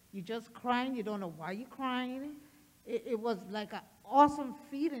you just crying. You don't know why you're crying. It was like an awesome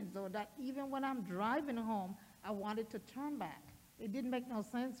feeling, though, that even when I'm driving home, I wanted to turn back. It didn't make no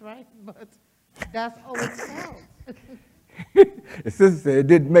sense, right? But that's how it felt. The sister said it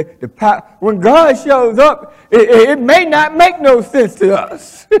didn't make the power. When God shows up, it may not make no sense to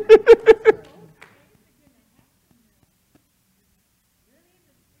us.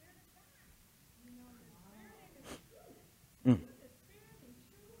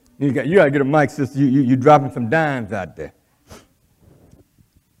 You got to get a mic, sister. You dropping some dimes out there.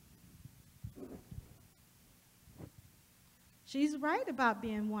 She's right about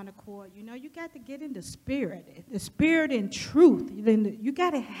being one accord. You know, you got to get in the spirit and truth. You got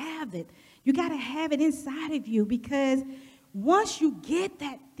to have it. You got to have it inside of you, because once you get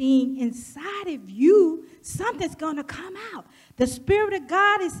that thing inside of you, something's going to come out. The Spirit of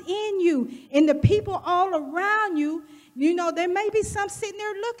God is in you, and the people all around you. You know, there may be some sitting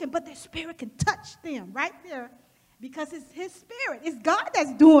there looking, but the Spirit can touch them right there, because it's His Spirit. It's God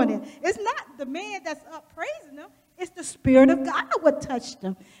that's doing it. It's not the man that's up praising them. It's the Spirit of God that would touch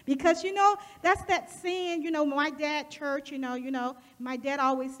them. Because, you know, that's that saying, you know, my dad church, you know, my dad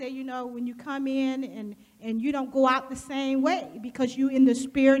always said, you know, when you come in and you don't go out the same way, because you in the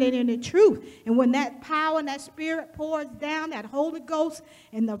Spirit and in the truth. And when that power and that Spirit pours down, that Holy Ghost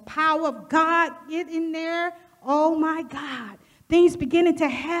and the power of God get in there, oh, my God, things beginning to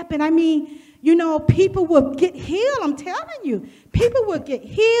happen. I mean, you know, people will get healed, I'm telling you. People will get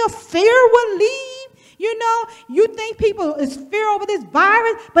healed. Fear will leave. You know, you think people is fear over this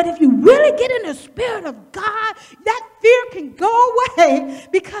virus, but if you really get in the Spirit of God, that fear can go away,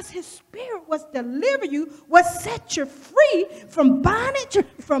 because His Spirit was deliver you, was set you free from bondage,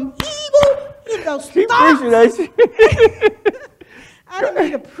 from evil, you know, Keep preaching that shit. I don't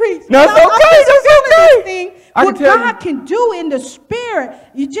mean to preach. No, it's okay. Thing, what God can do in the Spirit,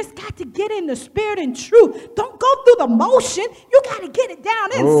 you just got to get in the Spirit and truth. Don't go through the motion. You got to get it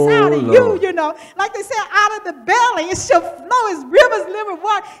down inside of you, you know. Like they said, out of the belly, it shall flow as rivers living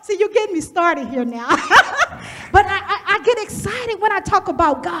water. See, you're getting me started here now. But I get excited when I talk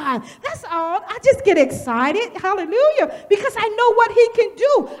about God. That's all. I just get excited. Hallelujah. Because I know what He can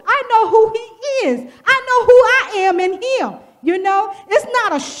do. I know who He is. I know who I am in Him. You know, it's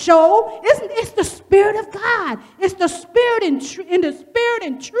not a show. It's the Spirit of God. It's the Spirit in the Spirit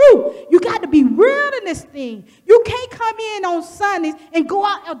and truth. You got to be real in this thing. You can't come in on Sundays and go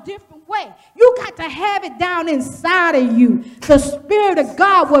out a different way. You got to have it down inside of you. The Spirit of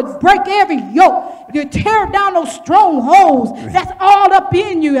God will break every yoke. You tear down those strongholds that's all up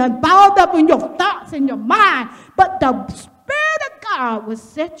in you and bound up in your thoughts and your mind. But the Spirit of God will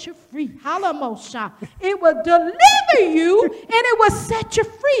set you free. Hallelujah. It will deliver you and it will set you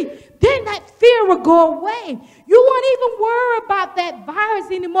free. Then that fear will go away. You won't even worry about that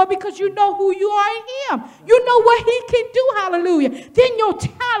virus anymore, because you know who you are in Him. You know what He can do. Hallelujah. Then your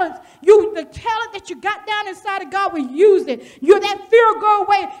talents, the talent that you got down inside of God will use it. That fear will go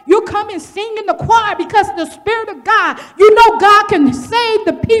away. You'll come and sing in the choir, because the Spirit of God, you know God can save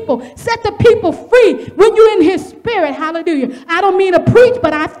the people, set the people free when you're in His Spirit. Hallelujah. I don't mean to preach,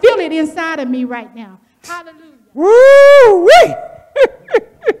 but I feel it inside of me right now. Hallelujah. Woo-wee.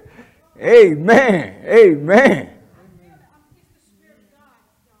 Amen. Amen.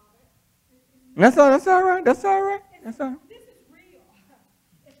 That's all right. That's all right. That's all right.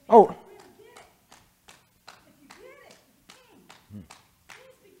 Oh.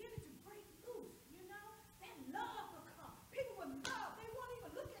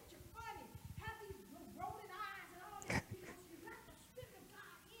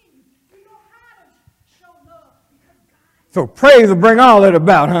 So praise will bring all that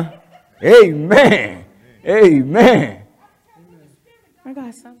about, huh? Amen. Amen. I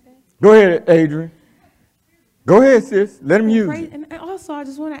got something. Go ahead, Adrian. Go ahead, sis. Let him use it. And also, I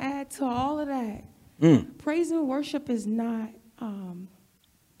just want to add to all of that. Praise and worship is not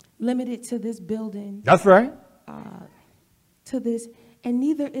limited to this building, That's right. to this, and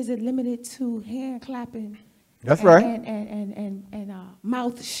neither is it limited to hand clapping. That's and, right. And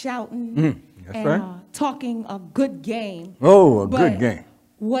mouth shouting. That's and, right. Talking a good game. Oh, a But good game.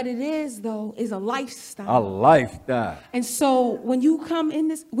 What it is, though, is a lifestyle. A lifestyle. And so when you come in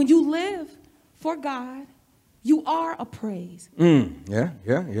this, when you live for God, you are a praise. Yeah.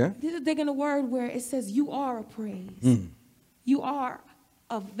 This is digging a word where it says you are a praise. You are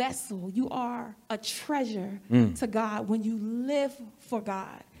a vessel. You are a treasure to God when you live for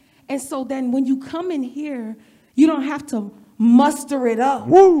God. And so then when you come in here, you don't have to muster it up.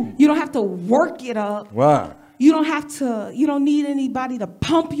 Woo. You don't have to work it up. Wow. You don't need anybody to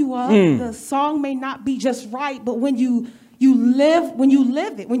pump you up. The song may not be just right, but when you live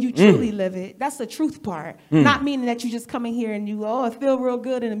it, when you truly live it, that's the truth part. Not meaning that you just come in here and I feel real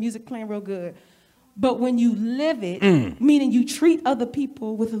good and the music playing real good. But when you live it, meaning you treat other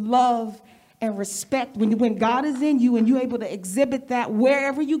people with love and respect, when God is in you and you're able to exhibit that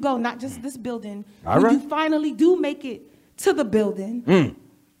wherever you go, not just this building, when you finally do make it to the building,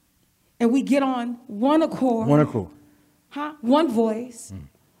 and we get on one accord. One voice,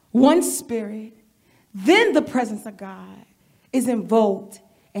 one spirit. Then the presence of God is invoked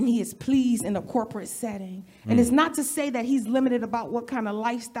and he is pleased in a corporate setting. And it's not to say that he's limited about what kind of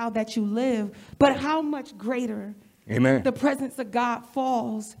lifestyle that you live, but how much greater the presence of God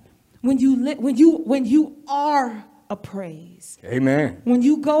falls when you are a praise. Amen. When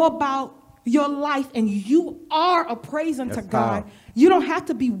you go about your life and you are a praise unto God, you don't have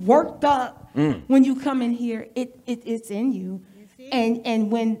to be worked up when you come in here. It's in you.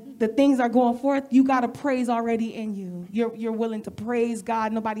 And when the things are going forth, you got a praise already in you. You're willing to praise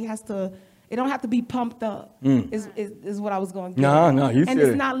God. Nobody has to, it don't have to be pumped up, is what I was going to get. No, you said And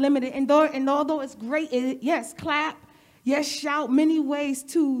it's not limited. And although it's great, yes, clap, yes, shout, many ways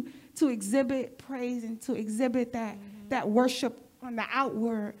to exhibit praise and to exhibit that worship on the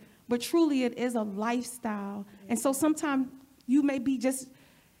outward. But truly, it is a lifestyle. And so sometimes you may be just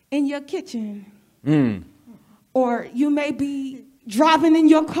in your kitchen. Or you may be driving in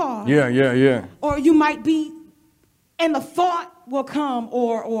your car. Yeah. Or you might be, and the thought will come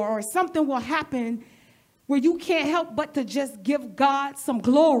or something will happen where you can't help but to just give God some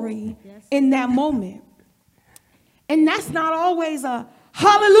glory in that moment. And that's not always a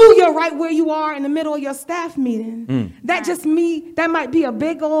hallelujah right where you are in the middle of your staff meeting. That might be a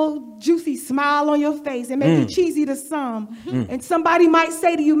big old juicy smile on your face. It may be cheesy to some. And somebody might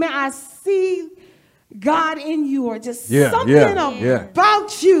say to you, man, I see God in you, or just something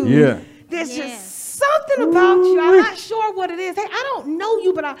about you. There's just something about you. I'm not sure what it is. Hey, I don't know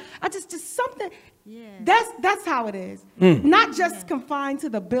you, but I just something. That's how it is. Not just confined to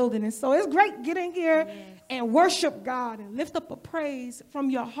the building. And so it's great getting here and worship God and lift up a praise from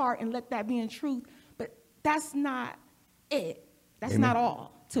your heart and let that be in truth. But that's not it. That's not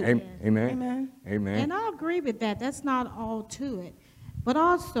all to it. Amen. And I agree with that. That's not all to it. But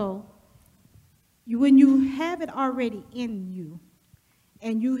also, when you have it already in you,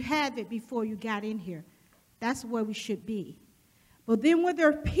 and you have it before you got in here, that's where we should be. But then when there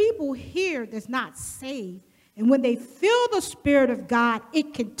are people here that's not saved, and when they feel the Spirit of God,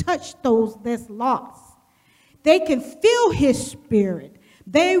 it can touch those that's lost. They can feel his Spirit.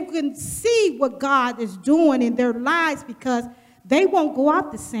 They can see what God is doing in their lives, because they won't go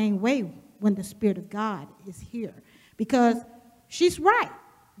out the same way when the Spirit of God is here. Because she's right.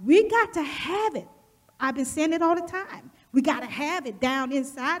 We got to have it. I've been saying it all the time. We got to have it down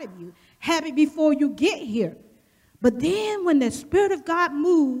inside of you. Have it before you get here. But then when the Spirit of God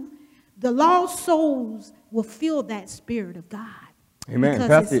moves, the lost souls will feel that Spirit of God. Amen.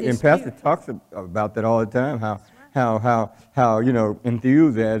 Pastor talks about that all the time, how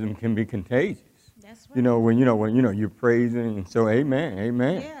enthusiasm can be contagious. That's right. When you're praising, and so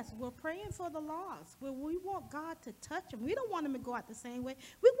amen. Yes, we're praying for the lost. We want God to touch them. We don't want them to go out the same way.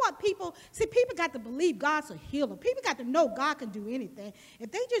 We want people got to believe God's a healer. People got to know God can do anything.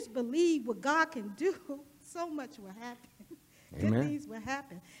 If they just believe what God can do, so much will happen. Good things will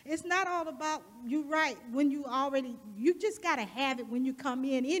happen. It's not all about, you're right, you just got to have it when you come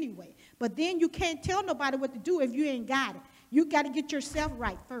in anyway. But then you can't tell nobody what to do if you ain't got it. You got to get yourself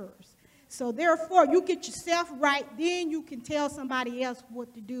right first. So therefore, you get yourself right, then you can tell somebody else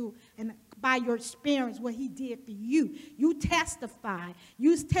what to do. by your experience what he did for you. You testify.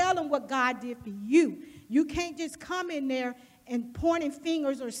 You tell them what God did for you. You can't just come in there and pointing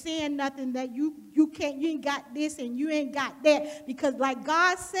fingers or saying nothing that you ain't got this and you ain't got that. Because like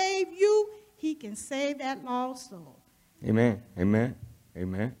God saved you, he can save that lost soul. Amen. Amen.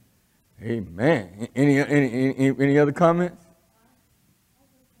 Amen. Amen. Any other comments?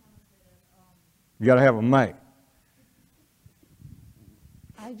 You got to have a mic.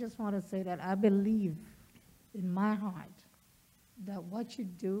 I just want to say that I believe in my heart that what you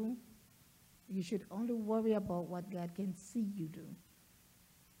do, you should only worry about what God can see you do.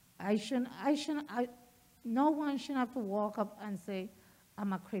 No one should have to walk up and say,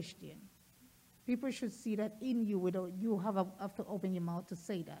 I'm a Christian. People should see that in you without you have to open your mouth to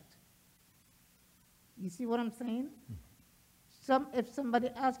say that. You see what I'm saying? If somebody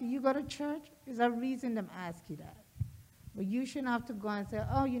asks you, you go to church, there's a reason them ask you that. But you shouldn't have to go and say,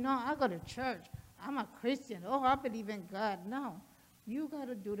 oh, you know, I go to church. I'm a Christian. Oh, I believe in God. No. You got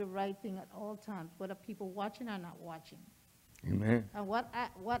to do the right thing at all times, whether people watching or not watching. Amen. And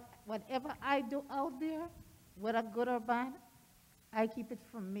whatever I do out there, whether good or bad, I keep it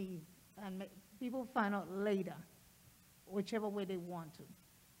from me. And people find out later, whichever way they want to.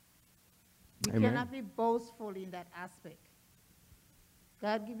 You Amen. cannot be boastful in that aspect.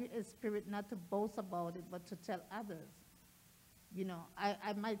 God give you a spirit not to boast about it, but to tell others. You know,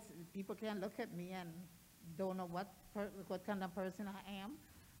 people can look at me and don't know what kind of person I am.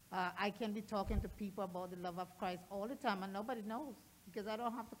 I can be talking to people about the love of Christ all the time, and nobody knows, because I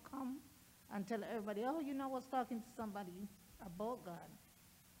don't have to come and tell everybody, oh, you know, I was talking to somebody about God.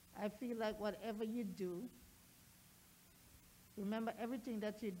 I feel like whatever you do, remember everything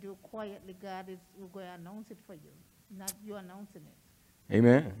that you do quietly, God is going to announce it for you, not you announcing it.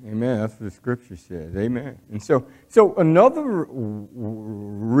 Amen. Amen. That's what the scripture says. Amen. And so another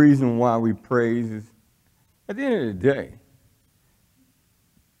reason why we praise is, at the end of the day,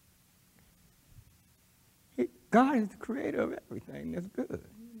 God is the creator of everything that's good.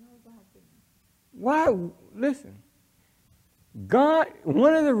 Why? Listen, God,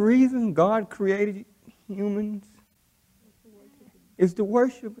 one of the reasons God created humans is to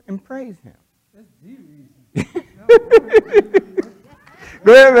worship and praise him. That's the reason.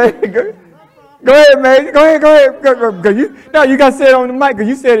 Go ahead, man. Go ahead, man. Go ahead. Cause you got to say it on the mic because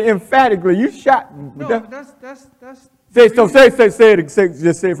you said it emphatically. You shot. No, that's say it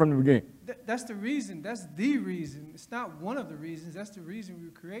from the beginning. That's the reason. That's the reason. It's not one of the reasons. That's the reason we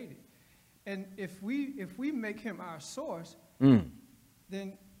were created. And if we make him our source,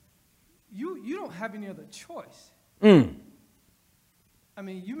 then you don't have any other choice. I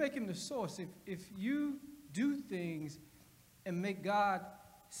mean, you make him the source. If you do things and make God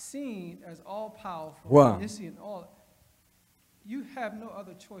seen as all-powerful, omniscient, all, you have no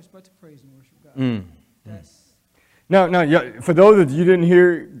other choice but to praise and worship God. That's No, yeah, for those of you who didn't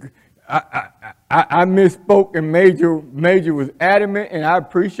hear, I misspoke, and Major was adamant, and I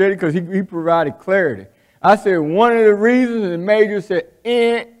appreciate it because he provided clarity. I said one of the reasons, and Major said,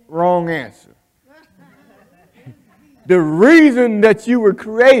 wrong answer. The reason that you were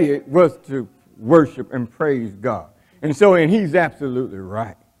created was to worship and praise God. And he's absolutely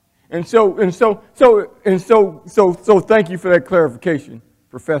right. And so thank you for that clarification,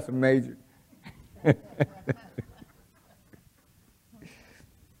 Professor Major.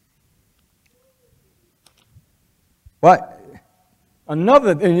 But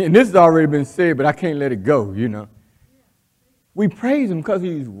another, and this has already been said, but I can't let it go, you know. We praise him because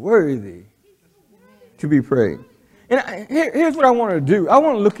he's worthy to be praised. And here's what I want to do. I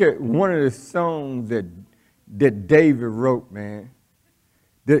want to look at one of the songs that David wrote, man.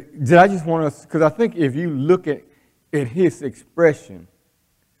 That I just want to, because I think if you look at his expression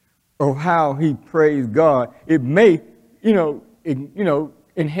of how he praised God, it may,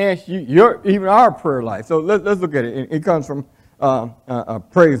 enhance even our prayer life. So let's look at it. It comes from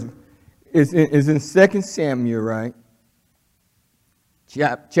praise. It's in 2 Samuel, right?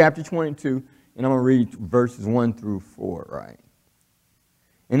 Chapter 22, and I'm going to read verses 1 through 4, right?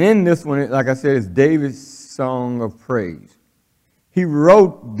 And in this one, like I said, it's David's song of praise. He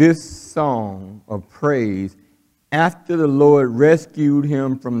wrote this song of praise after the Lord rescued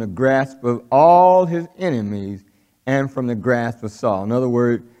him from the grasp of all his enemies and from the grasp of Saul. In other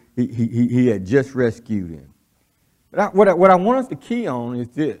words, he had just rescued him. But what I want us to key on is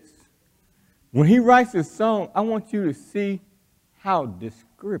this. When he writes this song, I want you to see how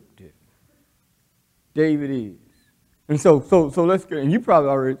descriptive David is. And so let's get, and you probably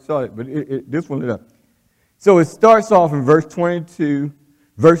already saw it, but this one lit up. So it starts off in chapter 22,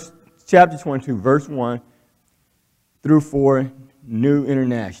 verse 1 through 4, New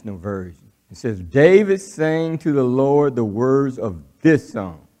International Version. It says, David sang to the Lord the words of this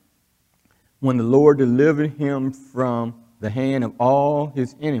song, when the Lord delivered him from the hand of all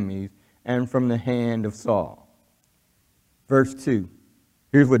his enemies and from the hand of Saul. Verse 2,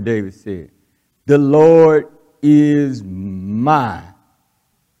 here's what David said. The Lord is my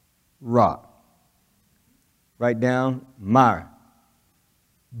rock. Write down my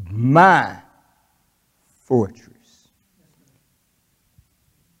fortress,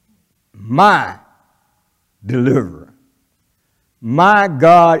 my deliverer. My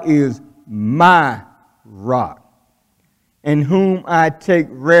God is my rock, in whom I take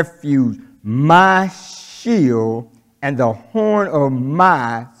refuge, my shield and the horn of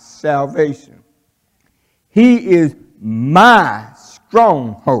my salvation. He is my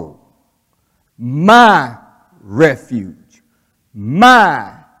stronghold, my refuge,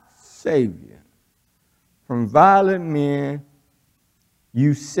 my Savior. From violent men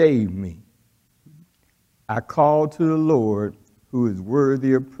you save me. I call to the Lord, who is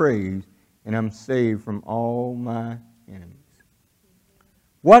worthy of praise, and I'm saved from all my enemies.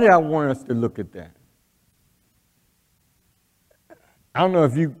 Why did I want us to look at that? I don't know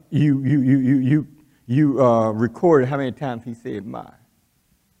if you recorded how many times he said my.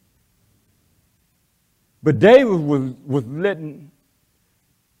 But David was letting,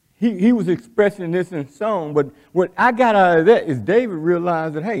 he was expressing this in song, but what I got out of that is David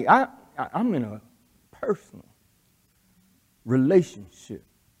realized that, hey, I'm in a personal relationship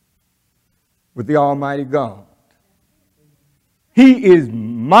with the Almighty God. He is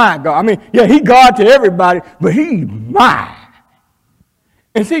my God. I mean, yeah, he God to everybody, but he's mine.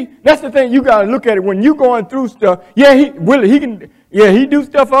 And see, that's the thing, you got to look at it. When you're going through stuff, yeah, he do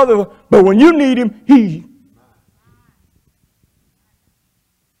stuff other, but when you need him, he.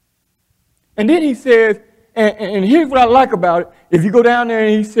 And then he says, and here's what I like about it. If you go down there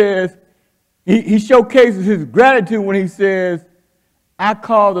and he says, he showcases his gratitude when he says, I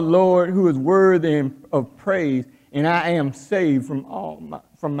call the Lord who is worthy of praise, and I am saved from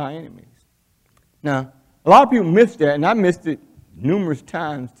my enemies. Now, a lot of people miss that, and I missed it numerous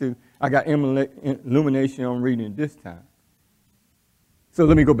times too. I got illumination on reading it this time. So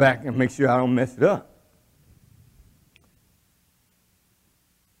let me go back and make sure I don't mess it up.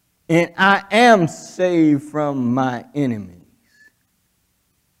 And I am saved from my enemies.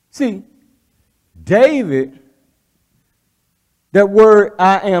 See, David, that word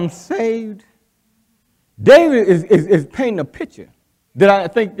I am saved, David is painting a picture that I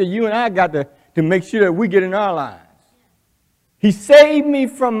think that you and I got to make sure that we get in our lives. He saved me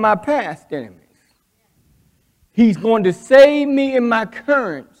from my past enemies. He's going to save me in my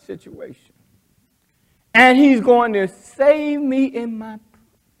current situation. And he's going to save me in my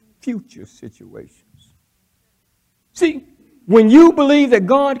future situations. See, when you believe that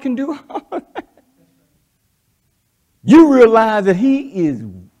God can do all of that, you realize that he is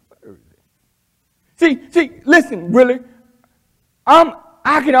worthy. See, listen, really, I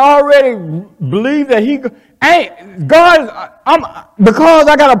can already believe that because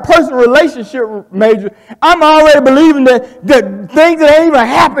I got a personal relationship, Major, I'm already believing that things that ain't even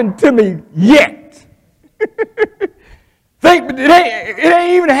happened to me yet. It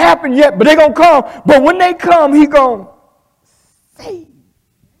ain't even happened yet, but they're going to come. But when they come, he's going to save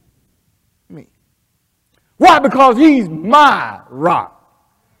me. Why? Because he's my rock,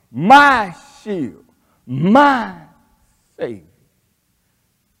 my shield, my Savior,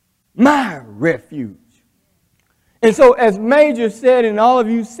 my refuge. And so as Major said and all of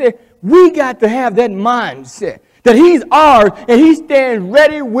you said, we got to have that mindset that he's ours and he stands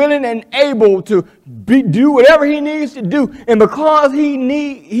ready, willing, and able to do whatever he needs to do. And because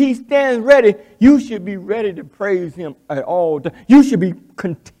he stands ready, you should be ready to praise him at all times. You should be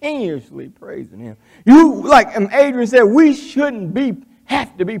continuously praising him. You, like Adrian said, we shouldn't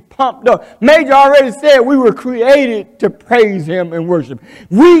have to be pumped up. Major already said we were created to praise him and worship.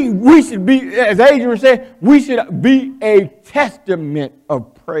 We should be, as Adrian said, we should be a testament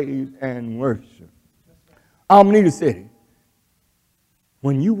of praise and worship. Amanita said it.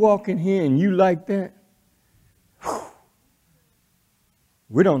 When you walk in here and you like that,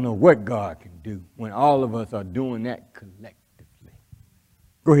 we don't know what God can do when all of us are doing that collectively.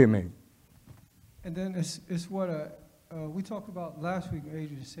 Go ahead, Major. And then it's what we talked about last week.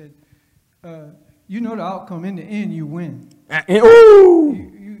 Adrian said, you know the outcome. In the end, you win.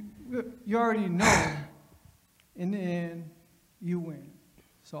 You already know. In the end, you win.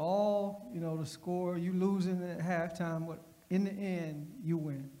 So all, the score, you losing at halftime, but in the end, you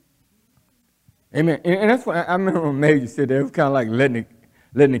win. Amen. And that's what I remember when Major said that. It was kind of like letting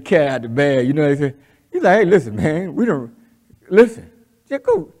the cat out the bag. They said, he's like, hey, listen, man, listen, just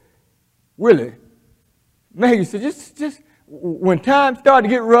go. Willie, Maggie said, just when times start to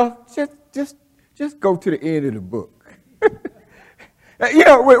get rough, just go to the end of the book. You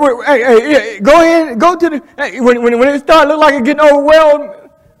know, hey, go ahead, go to the, hey, when it starts to look like it's getting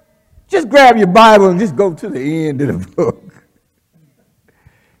overwhelmed, just grab your Bible and just go to the end of the book.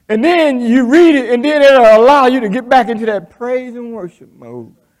 And then you read it, and then it'll allow you to get back into that praise and worship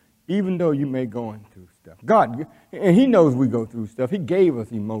mode, even though you may go through stuff. God, and he knows we go through stuff. He gave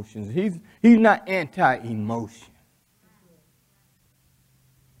us emotions. He's not anti-emotion.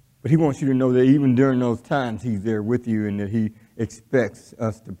 But he wants you to know that even during those times, he's there with you and that he expects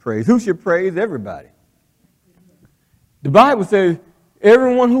us to praise. Who should praise? Everybody. The Bible says,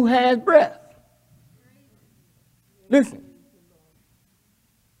 everyone who has breath. Listen.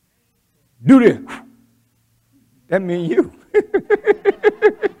 Do this. That means you.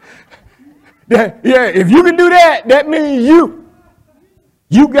 Yeah, if you can do that, that means you.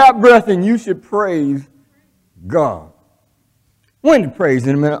 You got breath and you should praise God. When to praise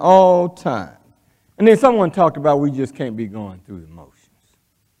him at all times. And then someone talked about we just can't be going through the motions.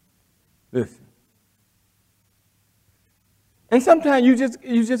 Listen. And sometimes you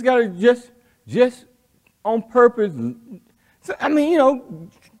just gotta just on purpose. So, I mean, you know,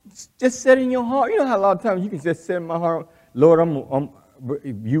 just set in your heart. You know how a lot of times you can just set in my heart, Lord,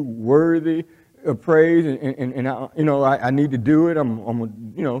 you worthy of praise, and I, you know, I need to do it. I'm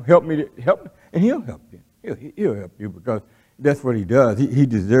you know, help me, and he'll help you. He'll help you because that's what he does. He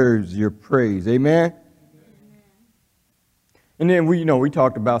deserves your praise. Amen. And then we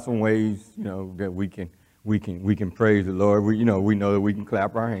talked about some ways, you know, that we can praise the Lord. We know that we can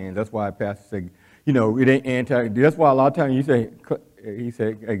clap our hands. That's why Pastor said, you know, it ain't anti. That's why a lot of times he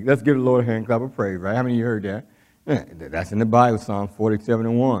said, hey, let's give the Lord a hand clap of praise, right? How many of you heard that? Yeah, that's in the Bible, Psalm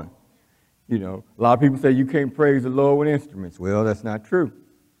 47:1. You know, a lot of people say you can't praise the Lord with instruments. Well, that's not true.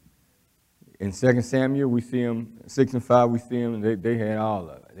 In 2 Samuel, we see them, 6 and 5, we see them, they had all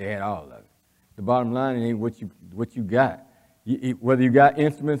of it. They had all of it. The bottom line, it ain't what you got. Whether you got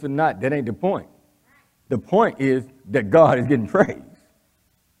instruments or not, that ain't the point. The point is that God is getting praised.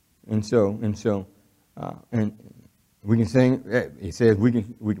 And we can sing, he says we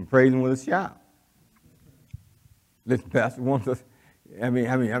can praise him with a shout. Listen, Pastor wants us, I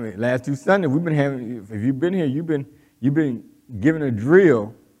mean, last 2 Sundays, we've been having, if you've been here, you've been given a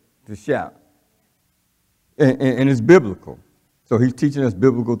drill to shout. And it's biblical. So he's teaching us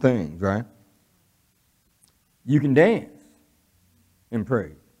biblical things, right? You can dance and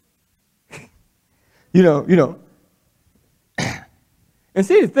praise. you know. And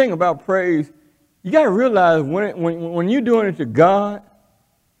see, the thing about praise, you got to realize when you're doing it to God,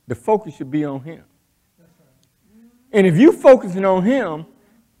 the focus should be on him. And if you focusing on him,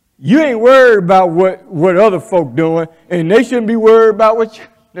 you ain't worried about what other folk doing, and they shouldn't be worried about what you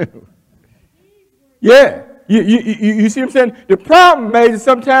do. Yeah. You see what I'm saying? The problem is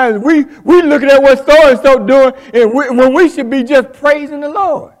sometimes we looking at what so-and-so doing, and when we should be just praising the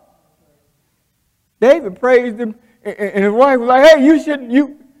Lord. David praised him, and his wife was like, hey, you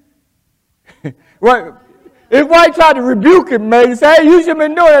shouldn't, Right? His wife tried to rebuke him, man, and say, hey, you shouldn't be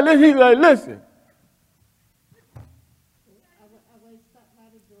doing that. He's like, listen.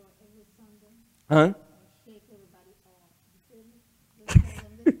 Huh?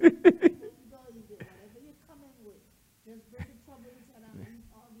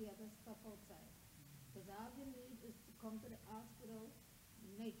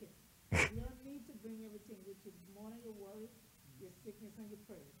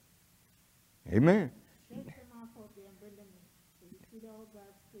 Amen.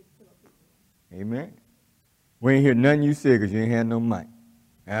 Amen. We ain't hear nothing you said because you ain't had no mic.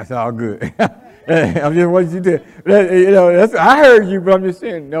 That's all good. I'm just what you did. You know, I heard you, but I'm just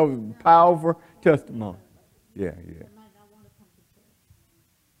saying that was a powerful testimony. Yeah.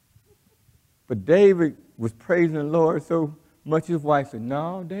 But David was praising the Lord so much his wife said,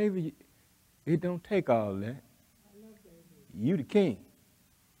 no, David, it don't take all that. You the king.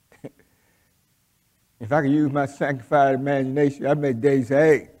 If I could use my sanctified imagination, I'd make David say,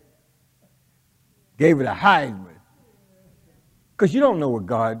 hey, gave it a Heisman. Because you don't know what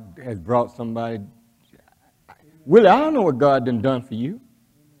God has brought somebody. Willie, I don't know what God done for you.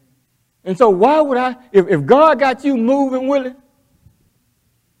 And so why would I, if God got you moving, Willie,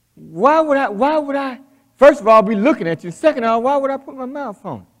 why would I, first of all, be looking at you? Second of all, why would I put my mouth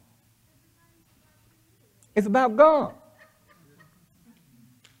on it? It's about God.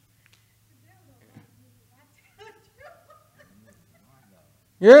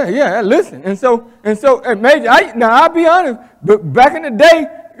 Yeah, listen. And so, Major, now I'll be honest, but back in the day,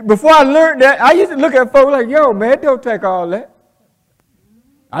 before I learned that, I used to look at folks like, yo, man, it don't take all that.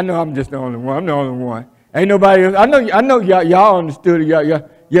 I know I'm just the only one. I'm the only one. Ain't nobody else. I know y'all understood it.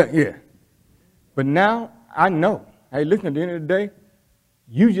 Yeah. But now I know. Hey, listen, at the end of the day,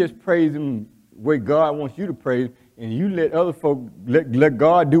 you just praise him the way God wants you to praise him, and you let other folk, let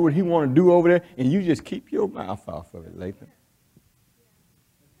God do what he want to do over there, and you just keep your mouth off of it, Lathan.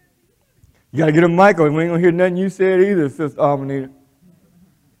 You got to get a mic on. We ain't going to hear nothing you said either, Sister Armanita.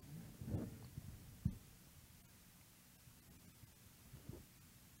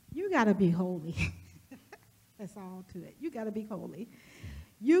 You got to be holy. That's all to it. You got to be holy.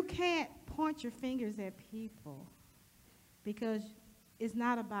 You can't point your fingers at people because it's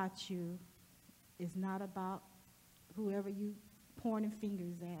not about you. It's not about whoever you pointing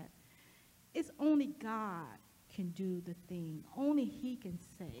fingers at. It's only God can do the thing. Only he can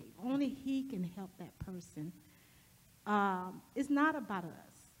save. Only he can help that person. It's not about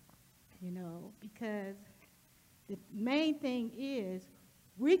us, because the main thing is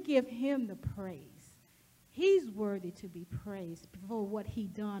we give him the praise. He's worthy to be praised for what he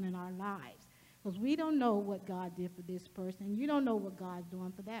done in our lives. Because we don't know what God did for this person. You don't know what God's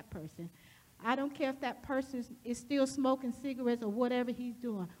doing for that person. I don't care if that person is still smoking cigarettes or whatever he's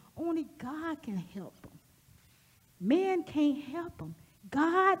doing. Only God can help him. Man can't help him.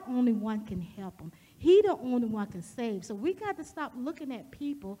 God only one can help him. He the only one can save. So we got to stop looking at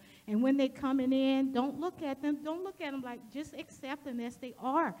people, and when they coming in, don't look at them. Don't look at them like just accept them as they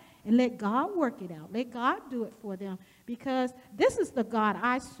are and let God work it out. Let God do it for them, because this is the God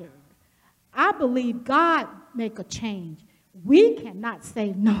I serve. I believe God make a change. We cannot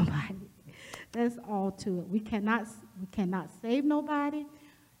save nobody. That's all to it. We cannot save nobody.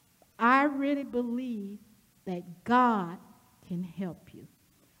 I really believe that God can help you.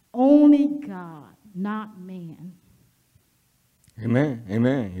 Only God, not man. Amen.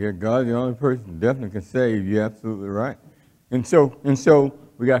 Amen. Yeah, God's the only person definitely can save. You're absolutely right. And so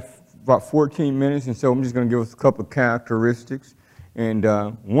we got about 14 minutes, and so I'm just going to give us a couple of characteristics. And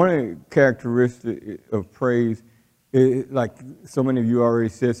one of the characteristics of praise, like so many of you already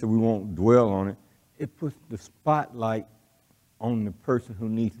said, so we won't dwell on it, it puts the spotlight on the person who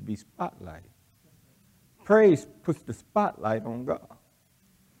needs to be spotlighted. Praise puts the spotlight on God.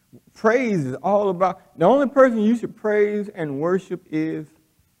 Praise is all about, the only person you should praise and worship is,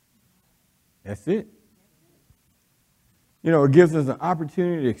 that's it. It gives us an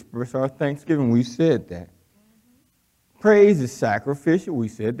opportunity to express our thanksgiving. We said that. Praise is sacrificial. We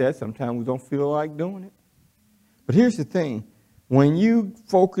said that. Sometimes we don't feel like doing it. But here's the thing. When you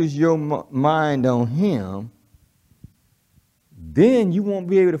focus your mind on him, then you won't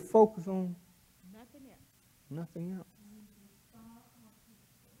be able to focus on nothing else.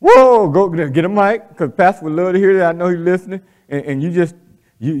 Whoa, go get a mic, because Pastor would love to hear that. I know he's listening, and you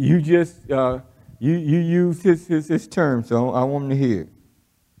use his term, so I want him to hear.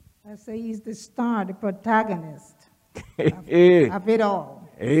 I say he's the star, the protagonist of it all.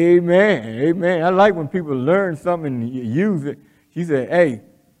 Amen. Amen. I like when people learn something and use it. She said, hey,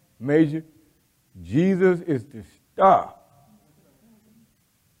 Major, Jesus is the star,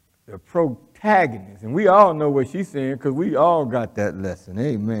 the protagonist. And we all know what she's saying, because we all got that lesson.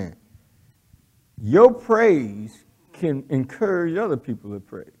 Amen. Your praise can encourage other people to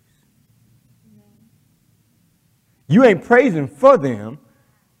praise. You ain't praising for them,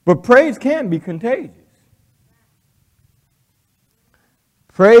 but praise can be contagious.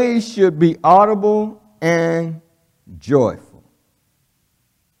 Praise should be audible and joyful.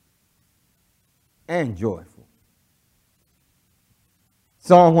 And joyful.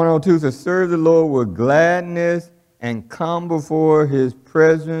 Psalm 102 says, serve the Lord with gladness and come before his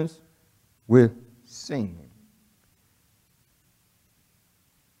presence with singing.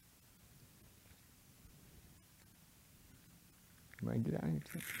 Might get out of here.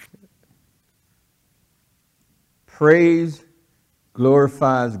 Praise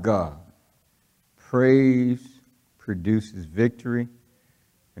glorifies God. Praise produces victory,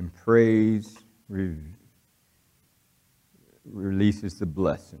 and praise releases the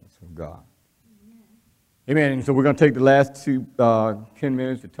blessings of God. Amen. And so we're going to take the last 10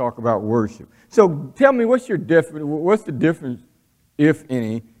 minutes to talk about worship. So tell me, what's the difference, if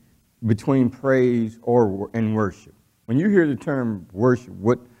any, between praise and worship? When you hear the term worship,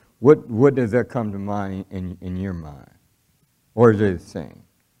 what does that come to mind in your mind? Or is it the same?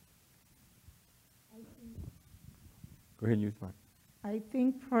 Go ahead and use mine. I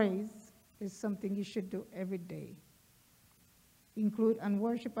think praise is something you should do every day. Include and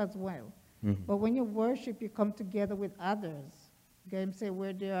worship as well. Mm-hmm. But when you worship, you come together with others. James say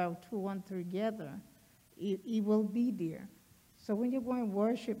where there are 2 or 3 together, he will be there. So when you go and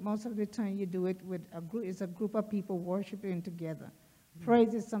worship, most of the time you do it with a group. It's a group of people worshiping together.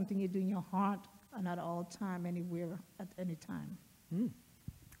 Praise is something you do in your heart and at all time, anywhere, at any time.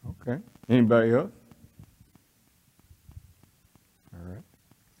 Okay. Anybody else? All right.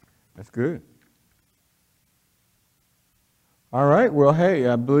 That's good. All right. Well, hey,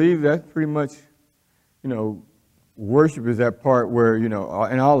 I believe that's pretty much, worship is that part where, and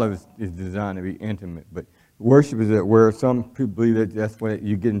all of it is designed to be intimate, but worship is that where some people believe that that's when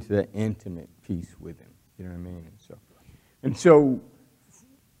you get into that intimate piece with Him. You know what I mean? And so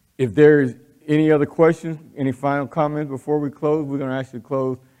if there's any other questions, any final comments before we close, we're going to actually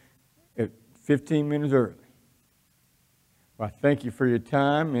close at 15 minutes early. Well, I thank you for your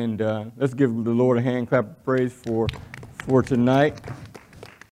time, and let's give the Lord a hand clap of praise for tonight.